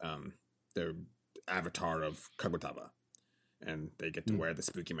as their avatar of Kagutaba, and they get to wear the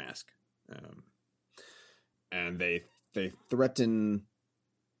spooky mask. And they threaten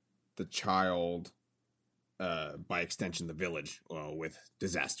the child, by extension the village, with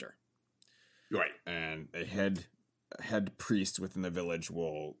disaster. Right. And a head priest within the village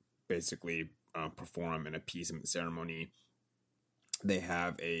will basically perform an appeasement ceremony. They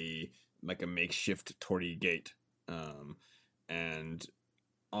have a makeshift torii gate, and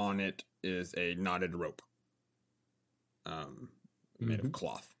on it is a knotted rope, made of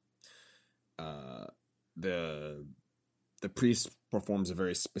cloth. The priest performs a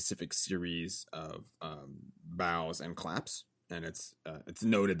very specific series of bows and claps, and it's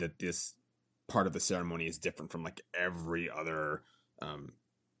noted that this part of the ceremony is different from like every other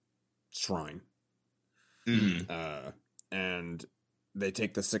shrine. And they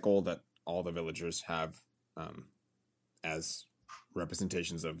take the sickle that all the villagers have as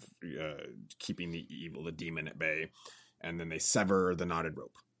representations of keeping the demon at bay, and then they sever the knotted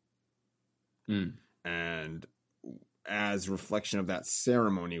rope. And as reflection of that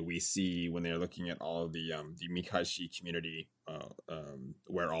ceremony, we see when they're looking at all of the Mikashi community,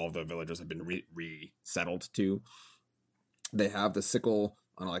 where all the villagers have been resettled to, they have the sickle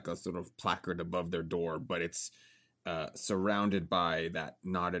on like a sort of placard above their door, but it's surrounded by that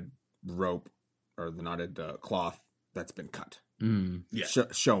knotted rope or the knotted cloth that's been cut.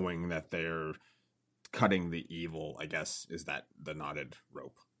 Showing that they're cutting the evil, I guess, is that the knotted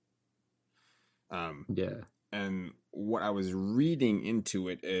rope. And what I was reading into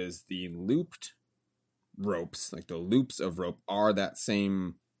it is the looped ropes, like the loops of rope, are that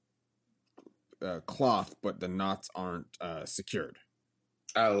same cloth, but the knots aren't secured.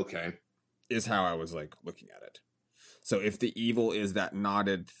 Oh, okay. Is how I was like looking at it. So if the evil is that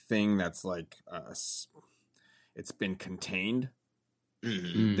knotted thing that's like it's been contained,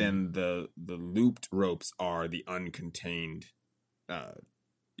 then the looped ropes are the uncontained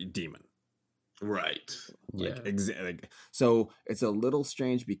demon. Right. So it's a little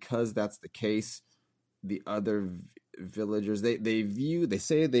strange because that's the case. The other villagers, they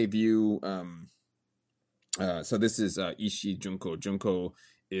say they view. So this is Ishii Junko. Junko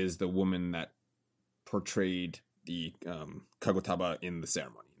is the woman that portrayed the Kagutaba in the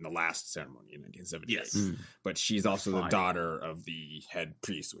ceremony, in the last ceremony in 1978. Yes. But she's also the daughter of the head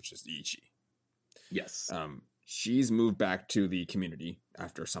priest, which is Ichi. Yes. She's moved back to the community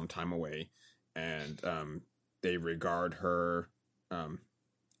after some time away, and they regard her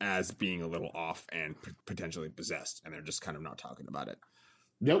as being a little off and potentially possessed, and they're just kind of not talking about it.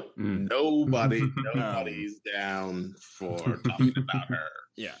 Nope. Nobody's down for talking about her.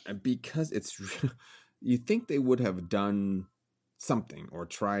 Yeah, and because it's, you think they would have done something or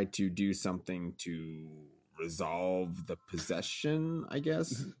tried to do something to resolve the possession, I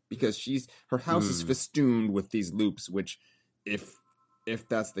guess, because her house is festooned with these loops, which if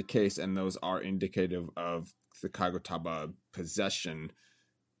that's the case and those are indicative of the Kagutaba possession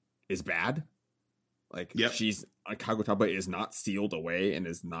is bad. Like Kagutaba is not sealed away and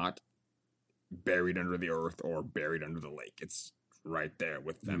is not buried under the earth or buried under the lake. It's right there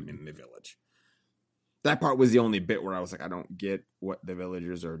with them in the village. That part was the only bit where I was like, I don't get what the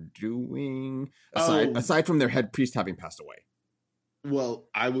villagers are doing aside from their head priest having passed away. Well,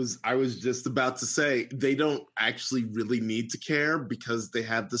 I was just about to say they don't actually really need to care because they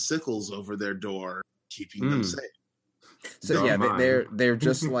have the sickles over their door keeping them safe. So they're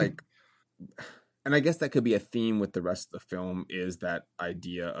just like, and I guess that could be a theme with the rest of the film, is that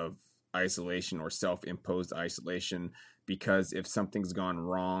idea of isolation or self-imposed isolation, because if something's gone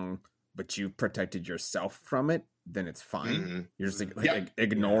wrong but you've protected yourself from it, then it's fine. You're just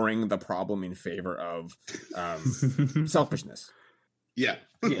ignoring the problem in favor of selfishness.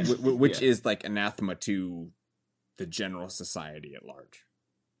 Which is like anathema to the general society at large.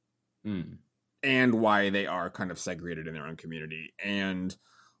 And why they are kind of segregated in their own community, and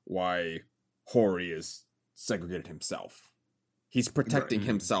why Hori is segregated himself. He's protecting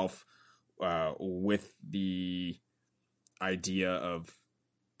himself with the idea of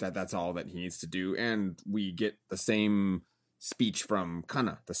that's all that he needs to do. And we get the same speech from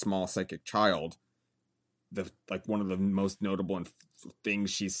Kana, the small psychic child. One of the most notable things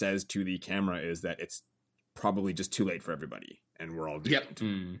she says to the camera is that it's probably just too late for everybody, and we're all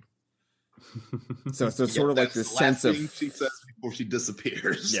doomed. So it's sort of like this sense of she says before she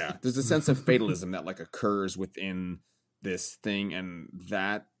disappears. Yeah, there's a sense of fatalism that like occurs within this thing, and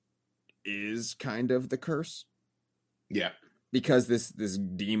that is kind of the curse. Yeah, because this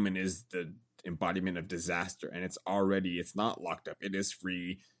demon is the embodiment of disaster, and it's not locked up. It is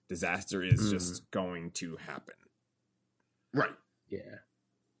free. Disaster is just going to happen. Right.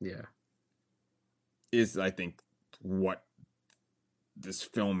 Yeah. Is, I think, what this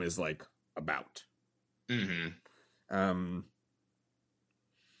film is like about.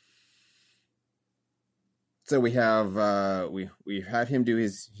 So we have we've had him do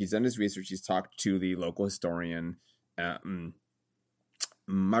he's done his research. He's talked to the local historian.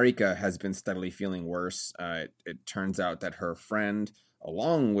 Marika has been steadily feeling worse. It turns out that her friend,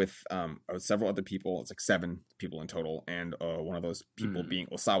 along with several other people, it's like 7 people in total, and one of those people being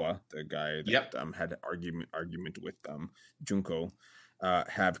Osawa, the guy that had argument with Junko,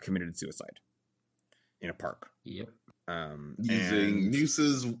 have committed suicide in a park. Using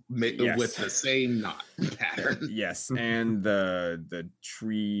nooses with the same knot pattern. Yes, and the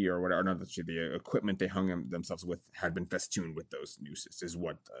tree or whatever, not the tree, the equipment they hung themselves with had been festooned with those nooses. Is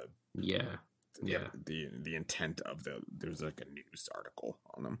what the intent of there's like a news article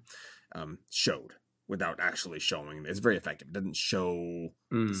on them showed, without actually showing. It's very effective. It doesn't show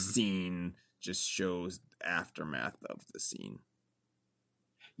the scene, just shows the aftermath of the scene.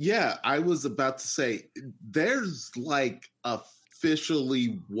 Yeah, I was about to say, there's like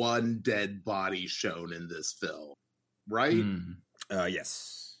officially one dead body shown in this film, right?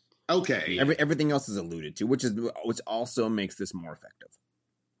 Yes. Okay. Everything else is alluded to, which also makes this more effective.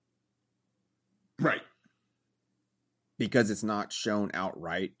 Right. Because it's not shown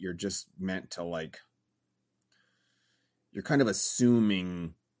outright, you're just meant to you're kind of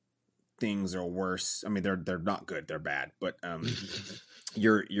assuming things are worse. I mean, they're not good, they're bad, but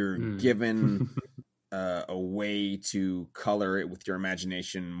you're given a way to color it with your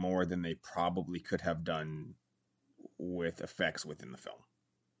imagination more than they probably could have done with effects within the film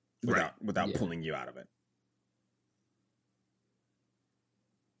without pulling you out of it.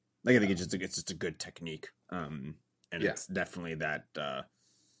 I think it's just a good technique, and it's definitely that.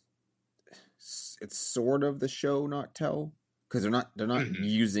 It's sort of the show not tell, because they're not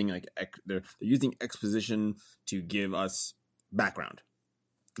using they're using exposition to give us background,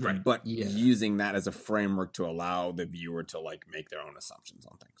 right? But using that as a framework to allow the viewer to make their own assumptions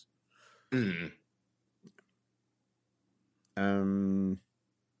on things.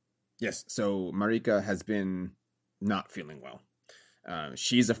 Yes. So Marika has been not feeling well.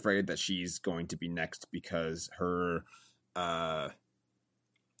 She's afraid that she's going to be next because her the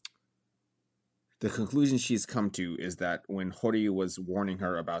conclusion she's come to is that when Hori was warning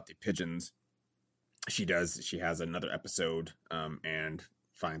her about the pigeons, she has another episode and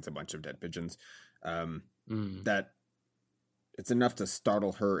finds a bunch of dead pigeons. That it's enough to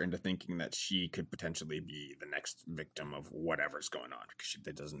startle her into thinking that she could potentially be the next victim of whatever's going on, because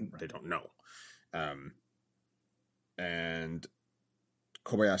they don't know. And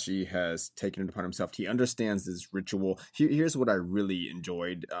Kobayashi has taken it upon himself. He understands this ritual. Here's what I really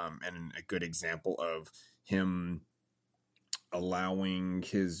enjoyed, and a good example of him allowing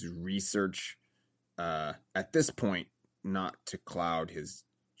his research at this point not to cloud his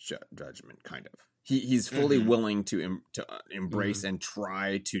judgment, kind of. he's fully willing to embrace and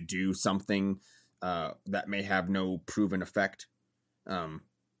try to do something that may have no proven effect,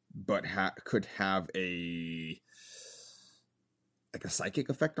 but could have a psychic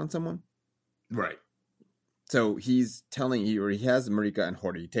effect on someone. Right. So he has Marika and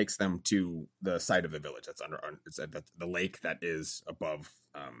Hori. He takes them to the site of the village that's it's at the lake that is above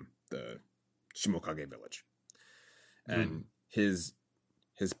the Shimokage village, and his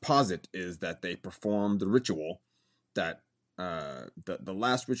posit is that they performed the ritual that the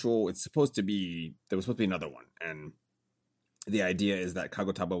last ritual. There was supposed to be another one, and the idea is that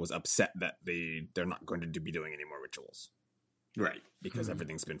Kagutaba was upset that they're not going to be doing any more rituals, right? Because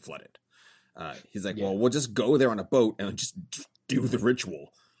everything's been flooded. He's like, well, we'll just go there on a boat and just do the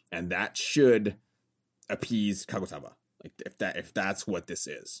ritual, and that should appease Kagutaba. Like if that's what this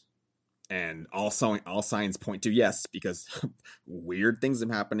is, and all signs point to yes, because weird things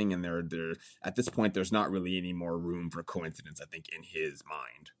are happening, and they're at this point there's not really any more room for coincidence, I think, in his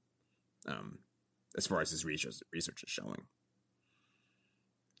mind, as far as his research is showing.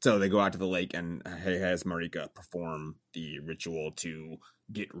 So they go out to the lake, and he has Marika perform the ritual to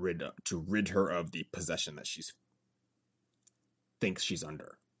rid her of the possession that she thinks she's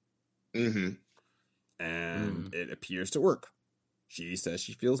under. And it appears to work. She says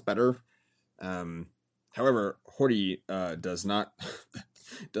she feels better. However, Hori does not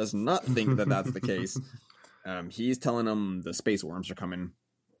think that that's the case. He's telling them the space worms are coming,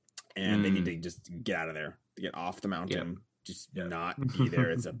 and they need to just get out of there, to get off the mountain. Yep. Just not be there.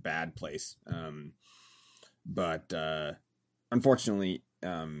 It's a bad place. But unfortunately,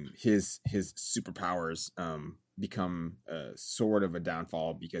 his superpowers become sort of a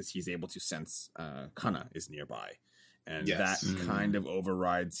downfall because he's able to sense Kana is nearby, and that kind of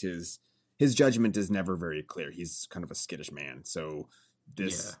overrides his judgment. Is never very clear. He's kind of a skittish man, so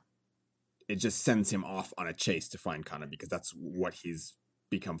it just sends him off on a chase to find Kana, because that's what he's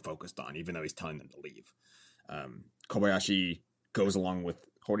become focused on, even though he's telling them to leave. Kobayashi goes along with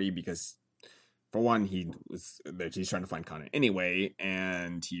Hori because, for one, he's trying to find Kana anyway,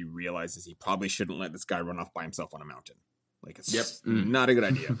 and he realizes he probably shouldn't let this guy run off by himself on a mountain. Like, it's not a good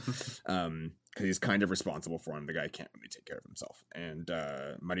idea, because he's kind of responsible for him. The guy can't really take care of himself, and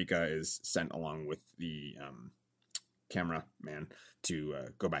Marika is sent along with the cameraman to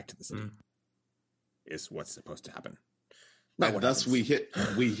go back to the city. Is what's supposed to happen. And thus we hit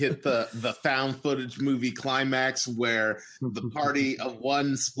the found footage movie climax, where the party of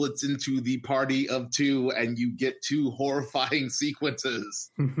one splits into the party of two, and you get two horrifying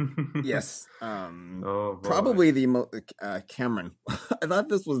sequences. Yes. Probably the Cameron. I thought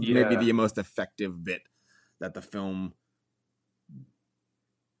this was maybe the most effective bit that the film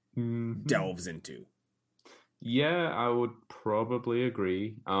delves into. Yeah, I would probably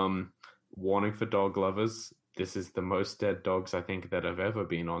agree. Warning for dog lovers. This is the most dead dogs I think that have ever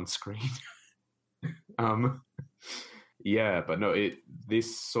been on screen. But no,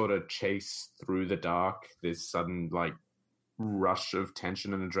 this sort of chase through the dark, this sudden like rush of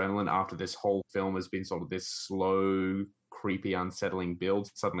tension and adrenaline after this whole film has been sort of this slow, creepy, unsettling build,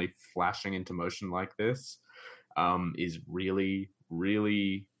 suddenly flashing into motion like this, is really,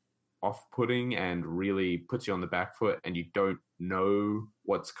 really off-putting and really puts you on the back foot, and you don't know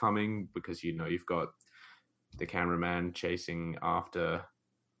what's coming because you've got the cameraman chasing after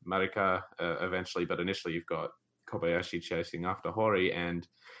Marika eventually, but initially you've got Kobayashi chasing after Hori, and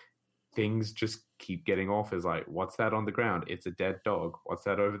things just keep getting off. Is like, what's that on the ground? It's a dead dog. What's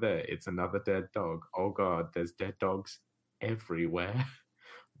that over there? It's another dead dog. Oh God, there's dead dogs everywhere.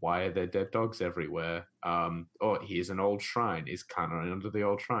 Why are there dead dogs everywhere? Here's an old shrine. Is Kana under the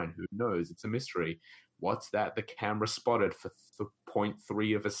old shrine? Who knows? It's a mystery. What's that the camera spotted for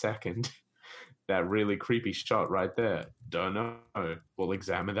 0.3 of a second? That really creepy shot right there. Don't know. We'll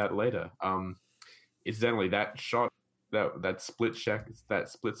examine that later. Incidentally, that shot, that split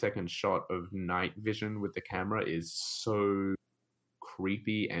second shot of night vision with the camera is so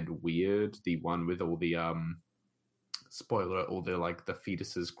creepy and weird. The one with all the spoiler, all the like the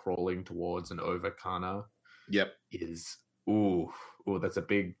fetuses crawling towards and over Kana. Yep. Is that's a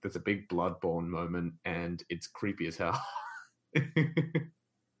big Bloodborne moment, and it's creepy as hell.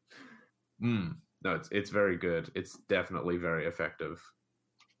 No, it's very good. It's definitely very effective.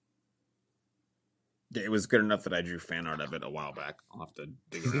 Yeah, it was good enough that I drew fan art of it a while back. I'll have to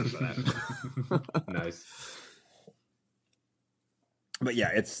dig around for that. Nice. But yeah,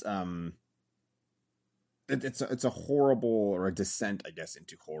 it's a horrible, or a descent, I guess,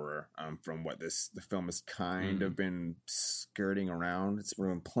 into horror from what the film has kind of been skirting around. It's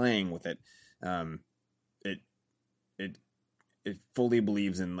been playing with it. it fully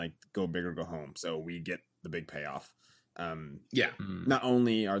believes in like go big or go home. So we get the big payoff. Not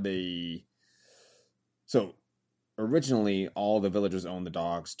only are they so originally all the villagers owned the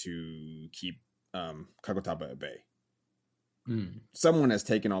dogs to keep Kagutaba at bay. Someone has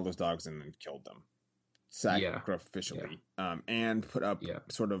taken all those dogs and then killed them sacrificially, and put up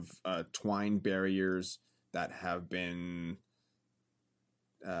sort of twine barriers that have been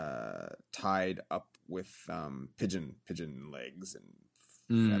tied up with pigeon legs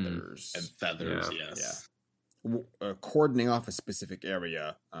and feathers. Yes. Cordoning off a specific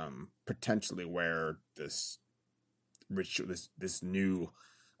area, potentially where this ritual, this new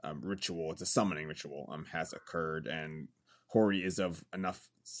ritual, it's a summoning ritual, has occurred, and Hori is of enough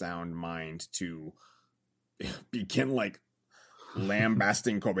sound mind to begin like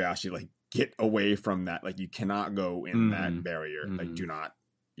lambasting Kobayashi, like get away from that, like you cannot go in that barrier, like do not,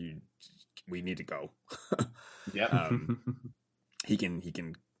 we need to go. He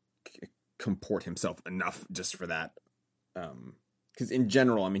can comport himself enough just for that, because in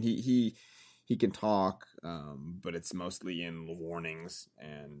general, I mean, he can talk, but it's mostly in warnings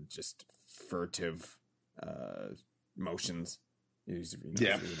and just furtive motions. He's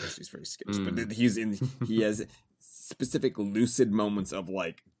very skittish, but he has specific lucid moments of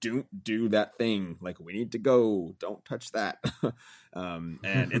like, don't do that thing, like we need to go, don't touch that. And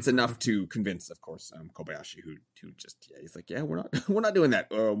it's enough to convince, of course, Kobayashi, who just he's like, we're not doing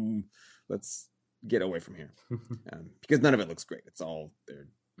that. Let's get away from here, because none of it looks great. It's all there.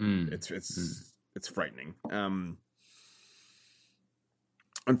 It's frightening.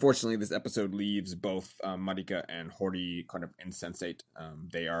 Unfortunately, this episode leaves both Marika and Hori kind of insensate.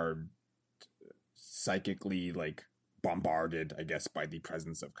 They are psychically like bombarded, I guess, by the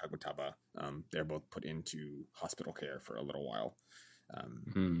presence of Kagutaba. They're both put into hospital care for a little while.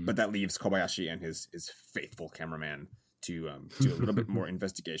 But that leaves Kobayashi and his faithful cameraman to do a little bit more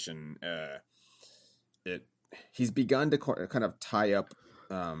investigation. He's begun to kind of tie up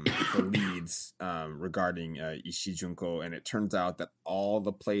the leads regarding Ishijunko, and it turns out that all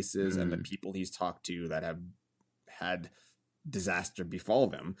the places and the people he's talked to that have had disaster befall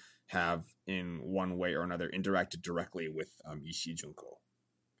them have in one way or another interacted directly with Ishijunko.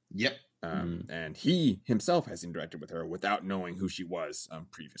 And he himself has interacted with her without knowing who she was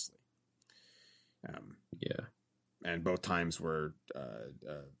previously. And both times were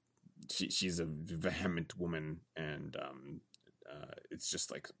she's a vehement woman, and it's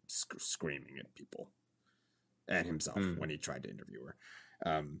just like screaming at people and himself when he tried to interview her.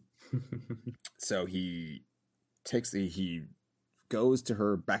 So he goes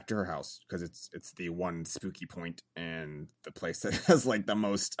back to her house, because it's the one spooky point and the place that has like the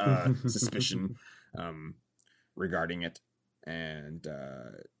most suspicion regarding it. And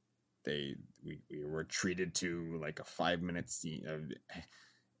we were treated to like a 5-minute scene of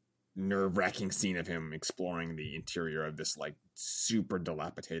nerve-wracking scene of him exploring the interior of this like super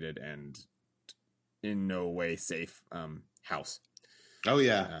dilapidated and in no way safe house.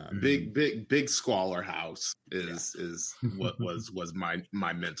 Big squalor house is what was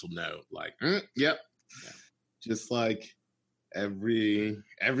my mental note. Like, just like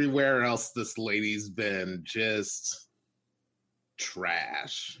everywhere else this lady's been, just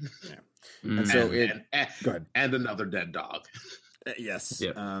trash. And so go ahead. And another dead dog. Yes.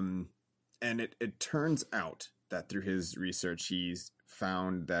 And it turns out that through his research, he's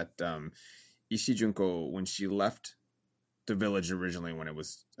found that Ishijunko, when she left the village originally, when it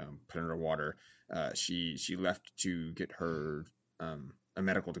was put underwater, she left to get her a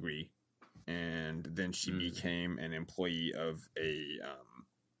medical degree, and then she became an employee of a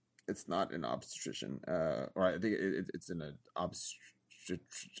it's not an obstetrician, or I think it's an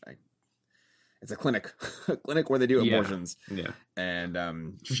it's a clinic, where they do abortions.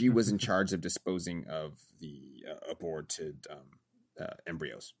 And she was in charge of disposing of the aborted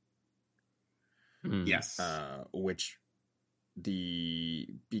embryos. Which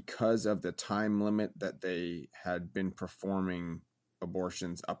because of the time limit that they had been performing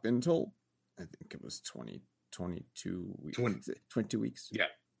abortions up until, I think it was 22 weeks.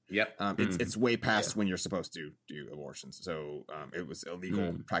 It's way past when you're supposed to do abortions. So it was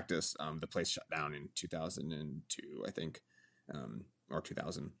illegal practice. The place shut down in 2002, I think, or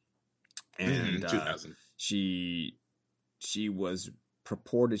 2000. And 2000. She was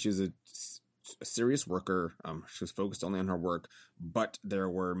purported, she was a serious worker. She was focused only on her work, but there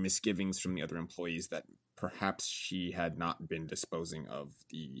were misgivings from the other employees that perhaps she had not been disposing of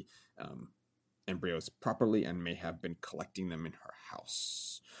the embryos properly and may have been collecting them in her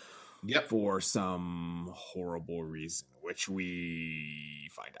house for some horrible reason, which we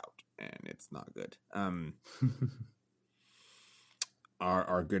find out, and it's not good.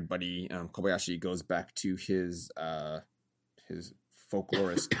 our good buddy Kobayashi goes back to his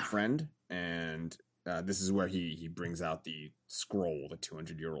folklorist friend, and this is where he brings out the scroll, the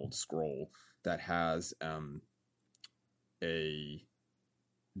 200-year-old scroll that has a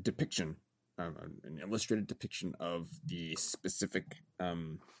depiction, an illustrated depiction of the specific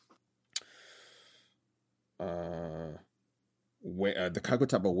way, the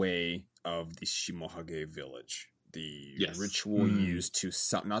Kagutaba way of the Shimohage village. The ritual used to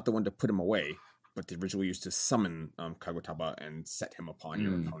not the one to put him away, but the ritual used to summon Kagutaba and set him upon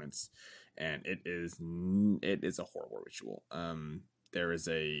your opponents. And it is a horrible ritual. There is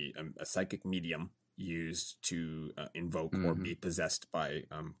a psychic medium used to invoke or be possessed by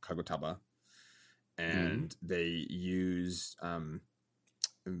Kagutaba, and they use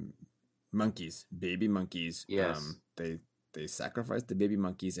monkeys, baby monkeys. Yes. They sacrifice the baby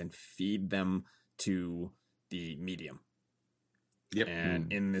monkeys and feed them to the medium. Yep.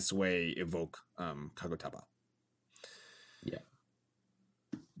 And in this way evoke Kagutaba. Yeah.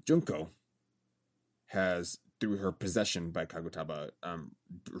 Junko has, through her possession by Kagutaba,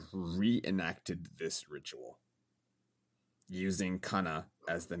 reenacted this ritual using Kana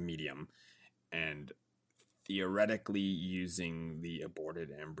as the medium and theoretically using the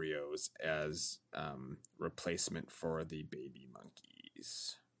aborted embryos as replacement for the baby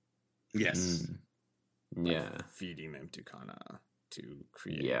monkeys. Yes. Yeah. Feeding them to Kana to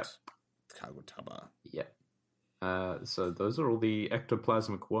create Kagutaba. Yeah. So those are all the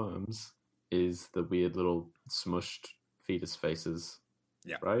ectoplasmic worms. Is the weird little smushed fetus faces?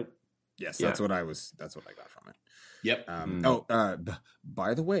 Yeah. Right. Yes, that's what I got from it. Yep.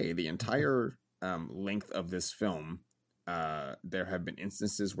 By the way, the entire length of this film, there have been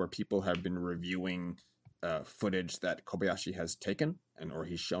instances where people have been reviewing footage that Kobayashi has taken or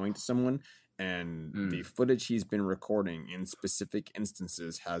he's showing to someone, and the footage he's been recording in specific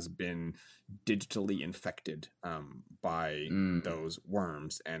instances has been digitally infected by those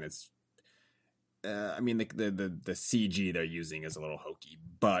worms, and it's I mean the CG they're using is a little hokey,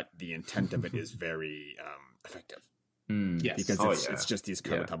 but the intent of it is very effective. Yes, because it's just these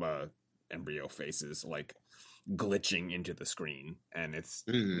Kagutaba embryo faces like glitching into the screen, and it's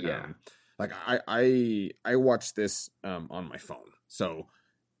like I watched this on my phone, so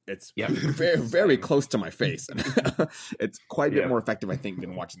it's very, very close to my face, and it's quite a bit more effective, I think,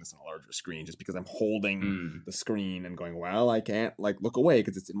 than watching this on a larger screen, just because I'm holding the screen and going, well, I can't like look away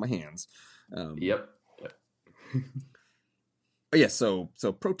because it's in my hands. Yep. But yeah, so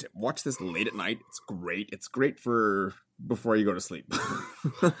pro tip, watch this late at night. It's great. It's great for before you go to sleep.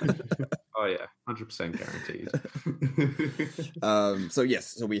 Oh yeah, 100% guaranteed.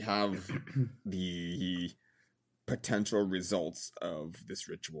 So we have the potential results of this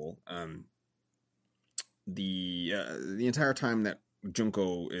ritual. The entire time that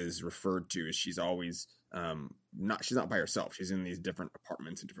Junko is referred to, is she's always she's not by herself. She's in these different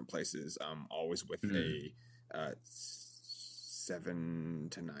apartments in different places, always with a 7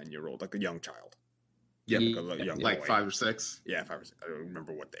 to 9 year old, like a young child. Yeah, young like boy. 5 or 6. Yeah, 5 or 6. I don't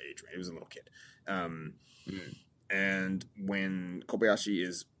remember what the age range. He was a little kid. And when Kobayashi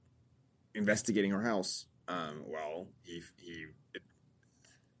is investigating her house,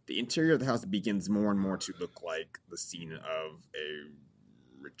 the interior of the house begins more and more to look like the scene of a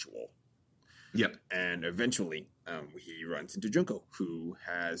ritual. Yep. And eventually, he runs into Junko, who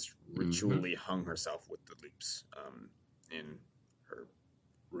has ritually hung herself with the loops in her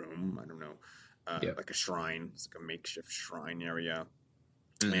room. I don't know. Like a shrine. It's like a makeshift shrine area.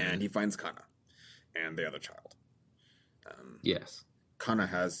 And he finds Kana and the other child. Yes. Kana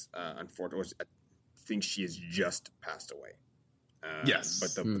has, unfortunately, I think she has just passed away. Yes.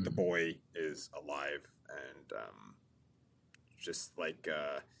 But the boy is alive and just like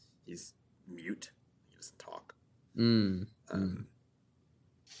he's mute. He doesn't talk.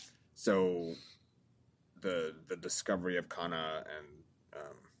 So the discovery of Kana and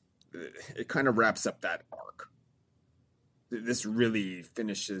it kind of wraps up that arc. This really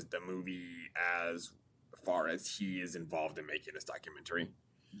finishes the movie as far as he is involved in making this documentary.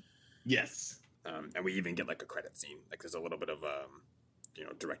 Yes. And we even get like a credit scene. Like there's a little bit of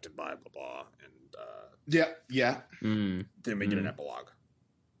directed by blah blah, and then we get an epilogue.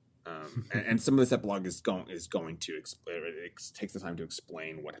 And some of this epilogue is going to explain. It takes the time to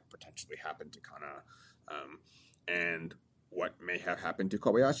explain what potentially happened to Kana, and what may have happened to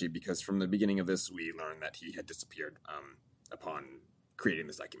Kobayashi, because from the beginning of this, we learned that he had disappeared upon creating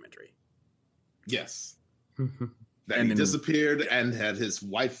this documentary. Yes. That he disappeared and his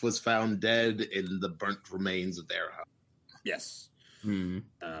wife was found dead in the burnt remains of their house. Yes.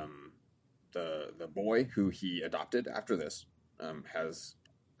 The boy who he adopted after this has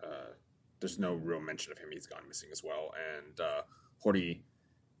there's no real mention of him. He's gone missing as well, and Hori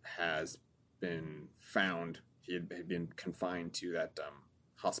has been found. He had been confined to that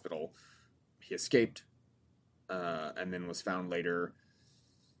hospital. He escaped, and then was found later.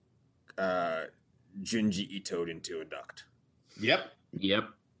 Junji Ito'd into a duct. Yep. Yeah.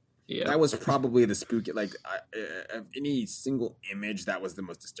 That was probably the spooky. Like of any single image, that was the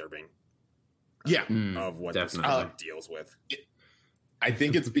most disturbing. Yeah. Of what definitely. this film deals with. I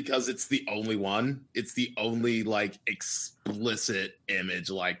think it's because it's the only one. It's the only like explicit image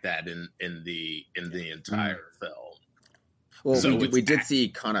like that in the entire film. Well, So we did see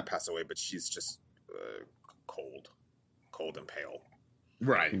Kana pass away, but she's just cold and pale.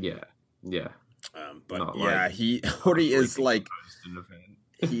 Right. Yeah. But Not yeah, like Hori is like an event.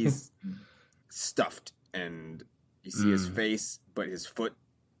 he's stuffed, and you see his face, but his foot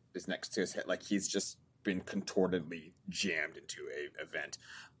is next to his head. Like he's just been contortedly jammed into a vent,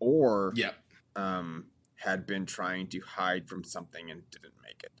 or had been trying to hide from something and didn't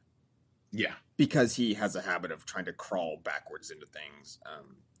make it. Yeah. Because he has a habit of trying to crawl backwards into things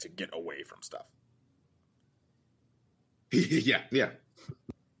to get away from stuff. Yeah.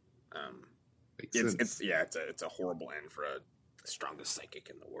 It's a horrible end for the strongest psychic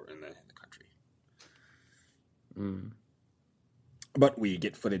in the country. But we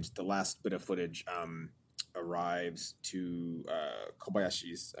get footage. The last bit of footage arrives to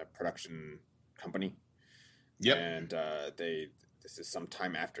Kobayashi's production company. Yep. And this is some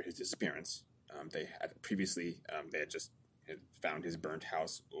time after his disappearance. They had previously they had just found his burnt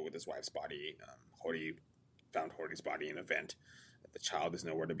house with his wife's body. Hori found Hori's body in a vent. The child is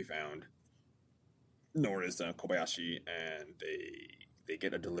nowhere to be found, nor is Kobayashi. And they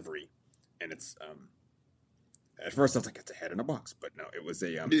get a delivery, and it's at first I was like, it's a head in a box, but no, it was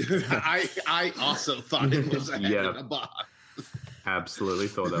a I also thought it was a head in a box. Absolutely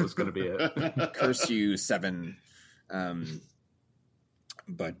thought that was going to be it. Curse you, 7.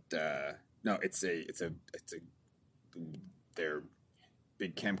 But no, it's a their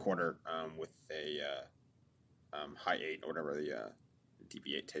big camcorder with a high 8 or whatever the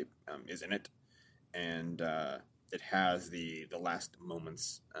DV8 tape is in it, and it has the last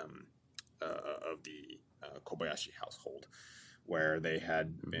moments of the Kobayashi household, where they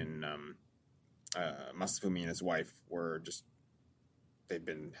had been Masafumi and his wife they've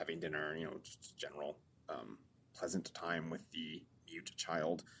been having dinner, just general pleasant time with the mute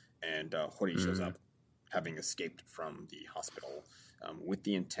child, and Hori shows up, having escaped from the hospital with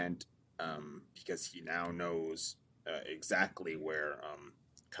the intent, because he now knows exactly where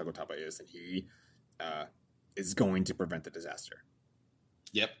Kagutaba is, and he is going to prevent the disaster.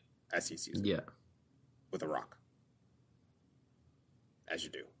 Yep. As he sees it. Yeah. With a rock. As you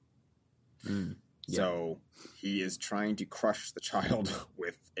do. Yeah. So he is trying to crush the child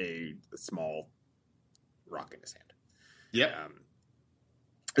with a small rock in his hand. Yep.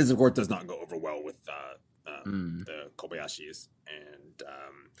 This, of course, does not go over well with the Kobayashis, and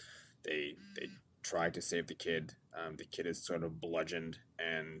they try to save the kid. The kid is sort of bludgeoned,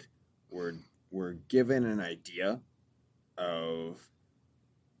 and we're given an idea of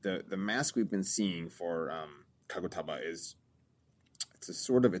the mask we've been seeing for Kagutaba is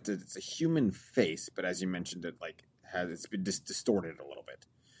it's a human face, but as you mentioned, it's been distorted a little bit.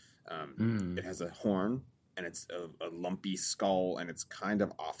 It has a horn, and it's a lumpy skull, and it's kind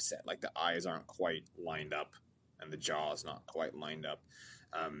of offset, like the eyes aren't quite lined up, and the jaw is not quite lined up.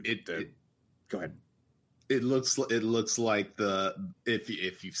 Go ahead. It looks like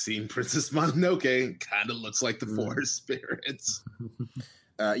if you've seen Princess Mononoke, kind of looks like the Forest Spirits.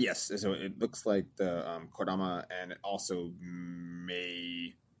 Yes, so it looks like the Kodama, and it also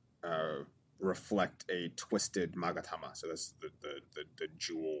may reflect a twisted Magatama. So that's the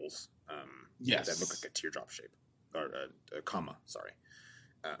jewels yes, that look like a teardrop shape, or a comma, sorry.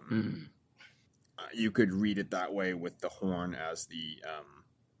 You could read it that way, with the horn as the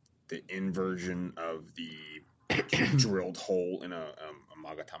inversion of the drilled hole in a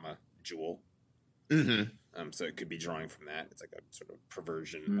Magatama jewel. So it could be drawing from that. It's like a sort of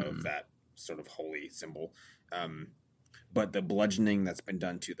perversion of that sort of holy symbol. But the bludgeoning that's been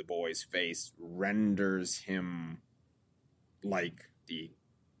done to the boy's face renders him like the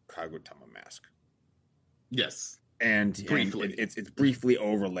Kagutama mask. Yes. And briefly. It briefly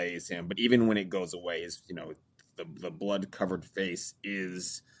overlays him, but even when it goes away, the blood-covered face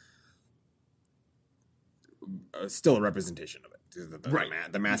is still a representation of it.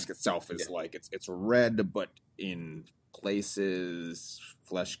 The mask itself is like it's red, but in places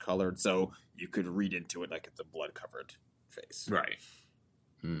flesh colored, so you could read into it like it's a blood covered face. Right.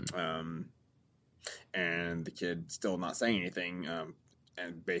 And the kid still not saying anything,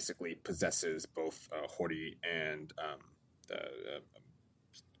 and basically possesses both Hori and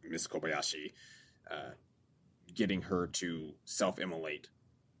Miss Kobayashi, getting her to self-immolate,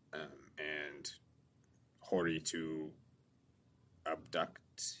 and Hori to abduct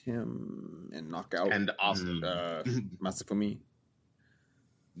him and knock out and also Masafumi.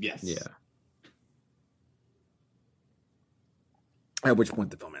 Yes. Yeah. At which point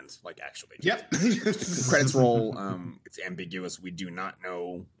the film ends, actually. Yep. The credits roll. It's ambiguous. We do not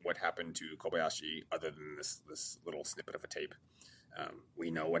know what happened to Kobayashi other than this little snippet of a tape. We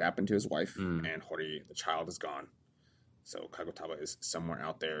know what happened to his wife, and Hori, the child, is gone. So Kagutaba is somewhere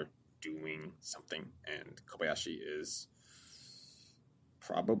out there doing something, and Kobayashi is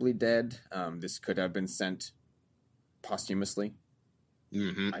probably dead. This could have been sent posthumously.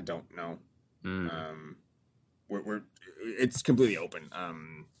 Mm-hmm. I don't know. It's completely open.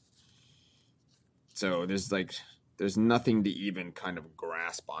 So there's nothing to even kind of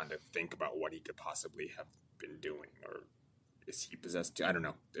grasp on to think about what he could possibly have been doing, or is he possessed? I don't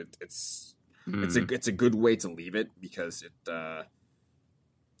know. It's a good way to leave it, because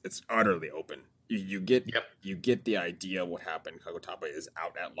it's utterly open. You get the idea of what happened. Kagutaba is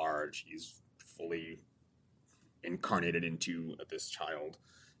out at large. He's fully incarnated into this child.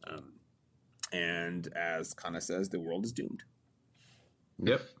 And as Kana says, the world is doomed.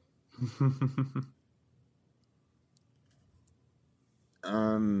 Yep.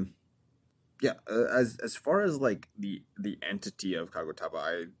 As far as the entity of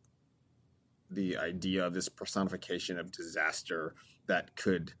Kagutaba, the idea of this personification of disaster that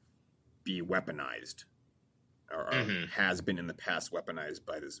could be weaponized, or has been in the past weaponized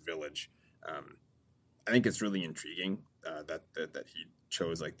by this village. I think it's really intriguing that he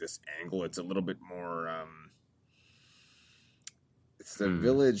chose this angle. It's a little bit more. It's the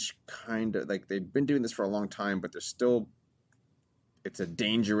village kind of they've been doing this for a long time, but they're still. It's a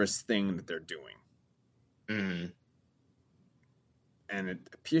dangerous thing that they're doing, and it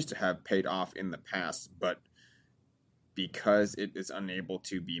appears to have paid off in the past, but because it is unable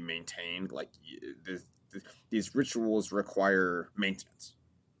to be maintained, these rituals require maintenance.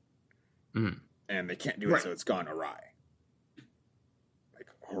 And they can't do it, so it's gone awry.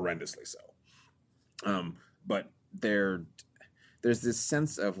 Horrendously so. But there's this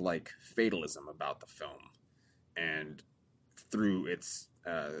sense of fatalism about the film, and through its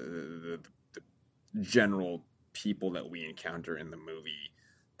the general people that we encounter in the movie,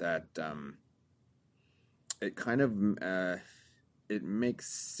 that it kind of it makes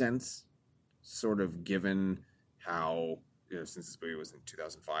sense, sort of, given how, since this movie was in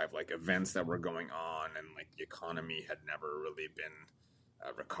 2005, events that were going on, and the economy had never really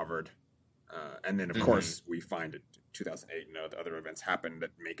been recovered. And then, of course, we find it 2008, the other events happen that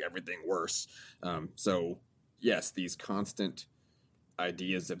make everything worse. So, yes, these constant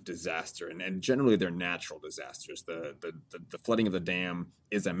ideas of disaster, and generally they're natural disasters. The flooding of the dam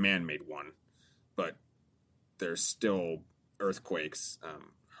is a man-made one, but there's still earthquakes,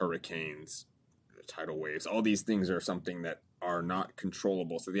 hurricanes, tidal waves. All these things are something that are not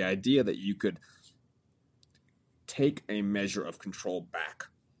controllable. So the idea that you could take a measure of control back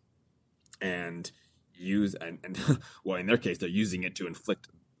and use, and well, in their case, they're using it to inflict,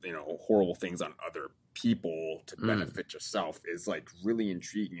 horrible things on other people to benefit yourself, is really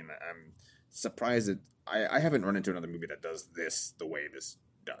intriguing. And I'm surprised that I haven't run into another movie that does this the way this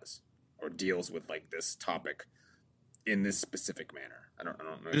does, or deals with this topic in this specific manner. I don't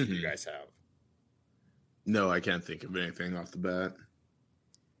know if you guys have. No, I can't think of anything off the bat.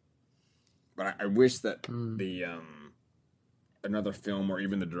 But I wish that the another film, or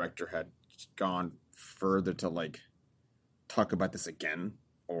even the director, had gone further to talk about this again,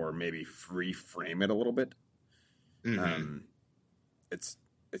 or maybe reframe it a little bit. It's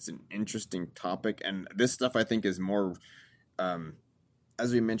an interesting topic, and this stuff I think is more.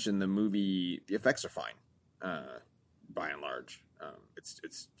 As we mentioned, the effects are fine, by and large.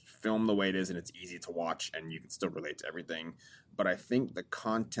 It's filmed the way it is, and it's easy to watch, and you can still relate to everything. But I think the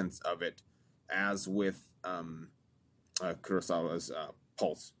contents of it, as with Kurosawa's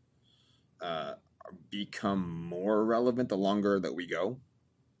Pulse, become more relevant the longer that we go.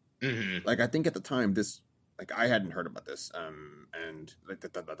 I think at the time, this, I hadn't heard about this, and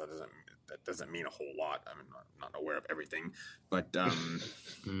that doesn't mean a whole lot. I'm not aware of everything, but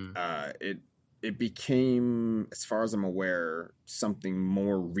it became, as far as I'm aware, something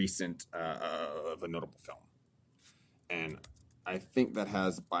more recent of a notable film. And I think that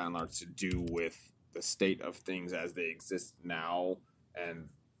has, by and large, to do with the state of things as they exist now, and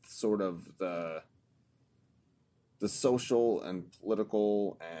sort of the the social and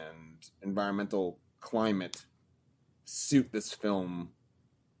political and environmental climate suit this film,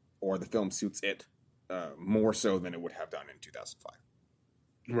 or the film suits it, more so than it would have done in 2005.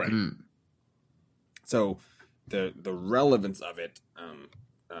 Right. So the relevance of it,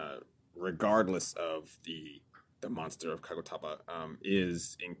 regardless of the monster of Kagutaba,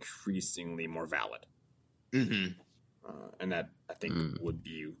 is increasingly more valid. Mm-hmm. And that, I think, would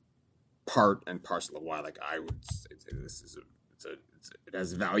be part and parcel of why, like, I would say this is it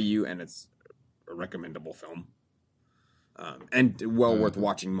has value, and it's a recommendable film, and well worth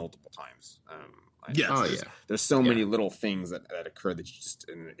watching multiple times. There's so many little things that occur that you just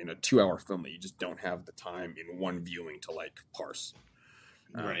in a 2-hour film that you just don't have the time in one viewing to like parse.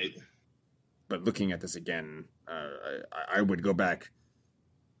 Right. But looking at this again, I would go back,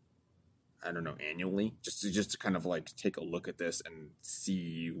 I don't know, annually, just to kind of like take a look at this and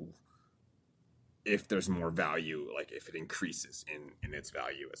see if there's more value, like if it increases in its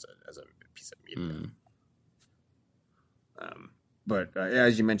value as a piece of media. But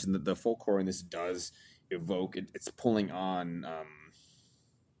as you mentioned, the folk horror in this does evoke, it's pulling on,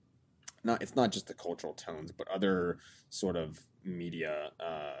 it's not just the cultural tones, but other sort of media,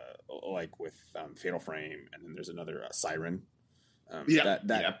 like with Fatal Frame, and then there's another Siren.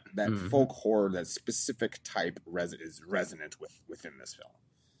 That folk horror, that specific type is resonant within this film,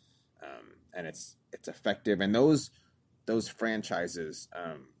 and it's effective. And those franchises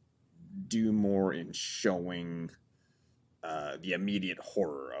do more in showing the immediate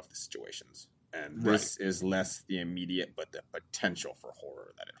horror of the situations, and this is less the immediate, but the potential for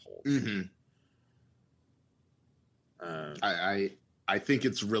horror that it holds. I think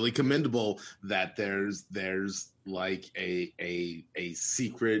it's really commendable that there's like a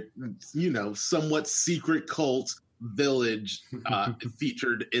secret, somewhat secret cult village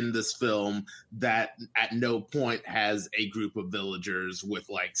featured in this film that at no point has a group of villagers with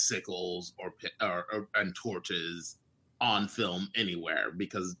like sickles or and torches on film anywhere,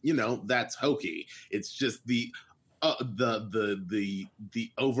 because that's hokey. It's just the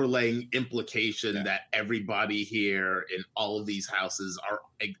overlaying implication that everybody here in all of these houses are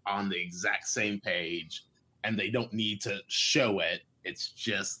on the exact same page, and they don't need to show it. It's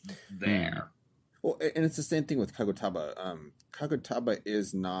just there. Well, and it's the same thing with Kagutaba. Kagutaba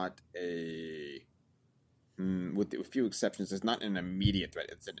is not with a few exceptions, it's not an immediate threat.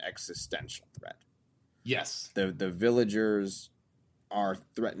 It's an existential threat. Yes. The villagers are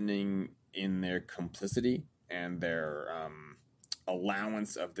threatening in their complicity and their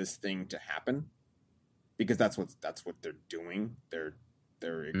allowance of this thing to happen, because that's what they're doing. They're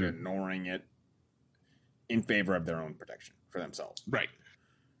ignoring it in favor of their own protection for themselves. Right.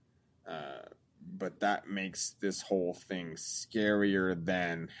 But that makes this whole thing scarier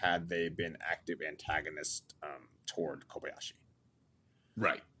than had they been active antagonists toward Kobayashi.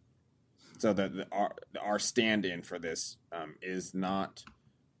 Right. So our stand-in for this is not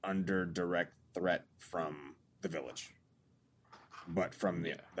under direct threat from the village, but from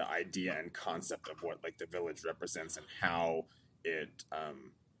the idea and concept of what like the village represents and how it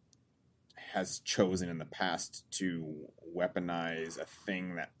has chosen in the past to weaponize a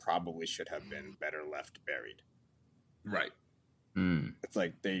thing that probably should have been better left buried. Right. It's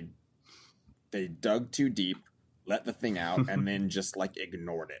like they dug too deep, let the thing out, and then just like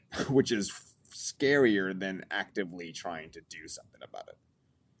ignored it, which is scarier than actively trying to do something about it.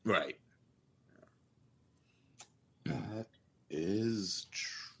 Right. That is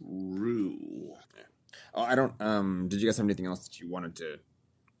true. Yeah. Oh, I don't. Did you guys have anything else that you wanted to?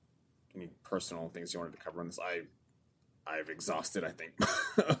 Any personal things you wanted to cover on this? I've exhausted, I think,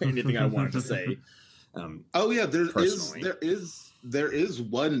 anything I wanted to say. There is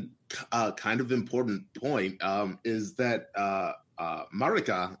one kind of important point, is that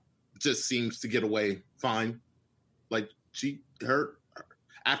Marika just seems to get away fine. Like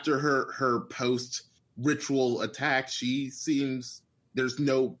after her post ritual attack, she seems, there's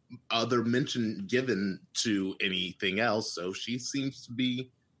no other mention given to anything else, so she seems to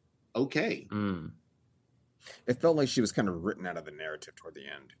be okay. It felt like she was kind of written out of the narrative toward the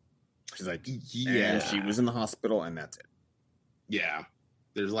end. She's like, and she was in the hospital, and that's it. Yeah.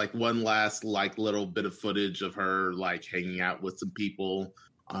 There's like one last like little bit of footage of her like hanging out with some people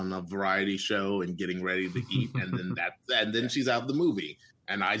on a variety show and getting ready to eat, and then she's out of the movie.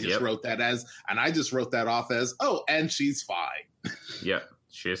 And I just wrote that off as, and she's fine. Yeah,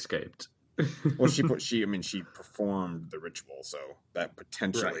 she escaped. Well, she performed the ritual, so that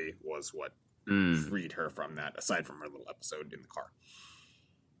potentially was what freed her from that, aside from her little episode in the car.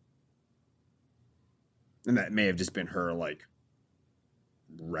 And that may have just been her like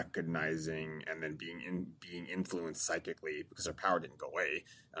recognizing and then being influenced psychically, because her power didn't go away,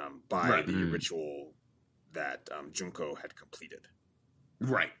 by the ritual that Junko had completed.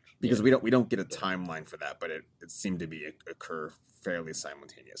 Right. Because we don't get a timeline for that, but it seemed to be occur fairly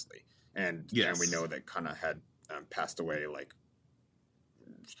simultaneously. And we know that Kana had passed away like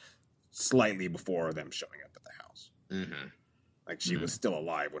slightly before them showing up at the house. Mm-hmm. Like she was still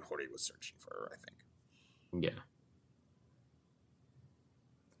alive when Hori was searching for her, I think. Yeah.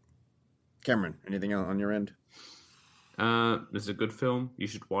 Cameron, anything on your end? It's a good film. You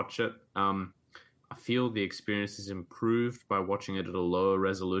should watch it. I feel the experience is improved by watching it at a lower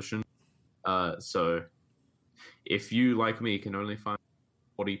resolution. So if you, like me, can only find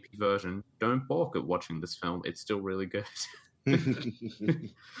the 40p version, don't balk at watching this film. It's still really good.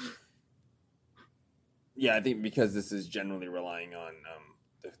 Yeah, I think because this is generally relying on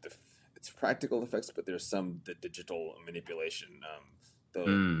it's practical effects, but there's the digital manipulation.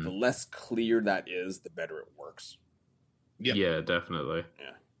 The less clear that is, the better it works. Yep. Yeah, definitely.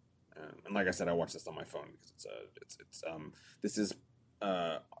 Yeah. And like I said, I watched this on my phone because this is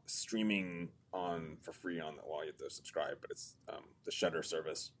streaming on for free you have to subscribe, but it's the Shudder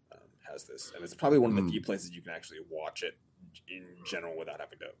service has this, and it's probably one of the few places you can actually watch it in general without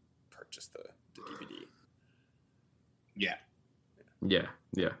having to purchase the DVD. Yeah.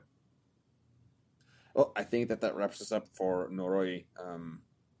 Well, I think that wraps us up for Noroi.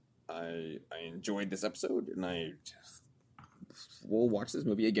 I enjoyed this episode, and we'll watch this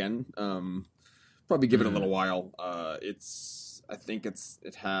movie again. Probably give it a little while. I think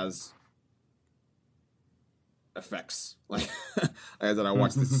it has effects. Like I said, I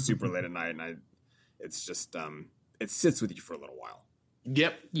watched this super late at night, and it's just it sits with you for a little while.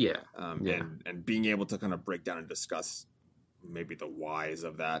 Yep. Yeah. And being able to kind of break down and discuss maybe the whys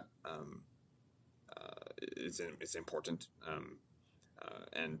of that is important.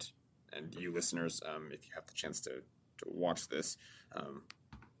 And you listeners, if you have the chance to watch this,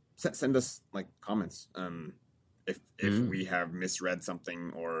 send us like comments. If we have misread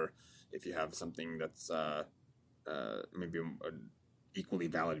something, or if you have something that's maybe an equally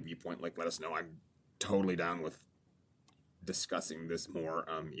valid viewpoint, like let us know. I'm totally down with discussing this more,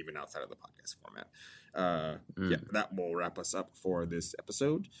 even outside of the podcast format. Yeah, that will wrap us up for this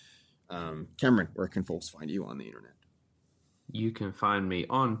episode. Cameron, where can folks find you on the internet? You can find me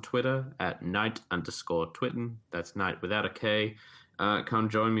on Twitter at @knight_twitten. That's Knight without a K. Come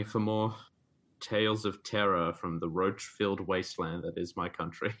join me for more tales of terror from the roach-filled wasteland that is my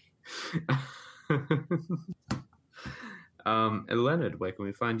country. Leonard, where can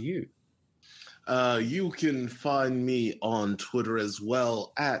we find you? You can find me on Twitter as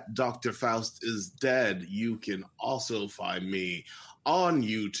well at Dr. Faust is Dead. You can also find me on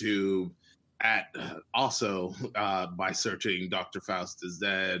YouTube by searching Dr. Faust is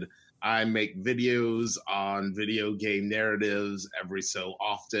Dead. I make videos on video game narratives every so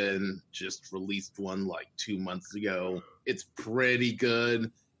often. Just released one like 2 months ago. It's pretty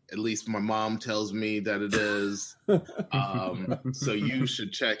good. At least my mom tells me that it is. So you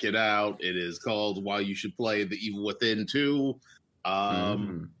should check it out. It is called Why You Should Play The Evil Within 2.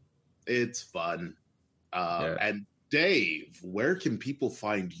 It's fun. And Dave, where can people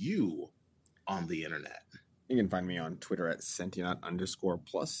find you on the internet? You can find me on Twitter at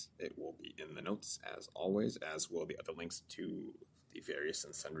Sentient_plus. It will be in the notes as always, as will the other links to the various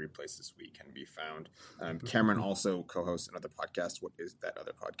and sundry places we can be found. Cameron also co-hosts another podcast. What is that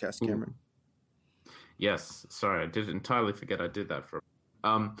other podcast, Cameron? Yes, sorry, I did entirely forget I did that for.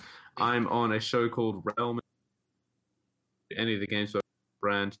 I'm on a show called Realm. Any of the games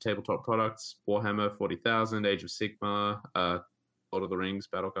brand tabletop products, Warhammer 40,000, Age of Sigmar, Lord of the Rings,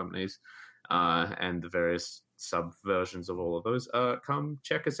 Battle Companies, and the various subversions of all of those. Come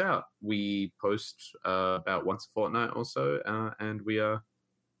check us out. We post about once a fortnight or so, and we are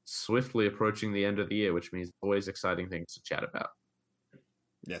swiftly approaching the end of the year, which means always exciting things to chat about.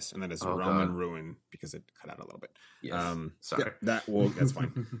 Yes, and that is Realm and Ruin, because it cut out a little bit. Yes. Sorry. Yeah, that's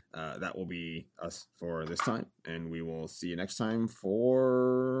fine. That will be us for this time, and we will see you next time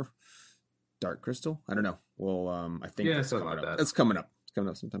for Dark Crystal. I don't know. We'll I think that's coming up. It's coming up. It's coming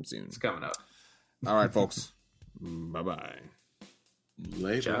up sometime soon. It's coming up. All right, folks. Bye-bye.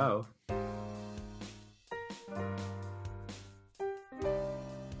 Later. Ciao.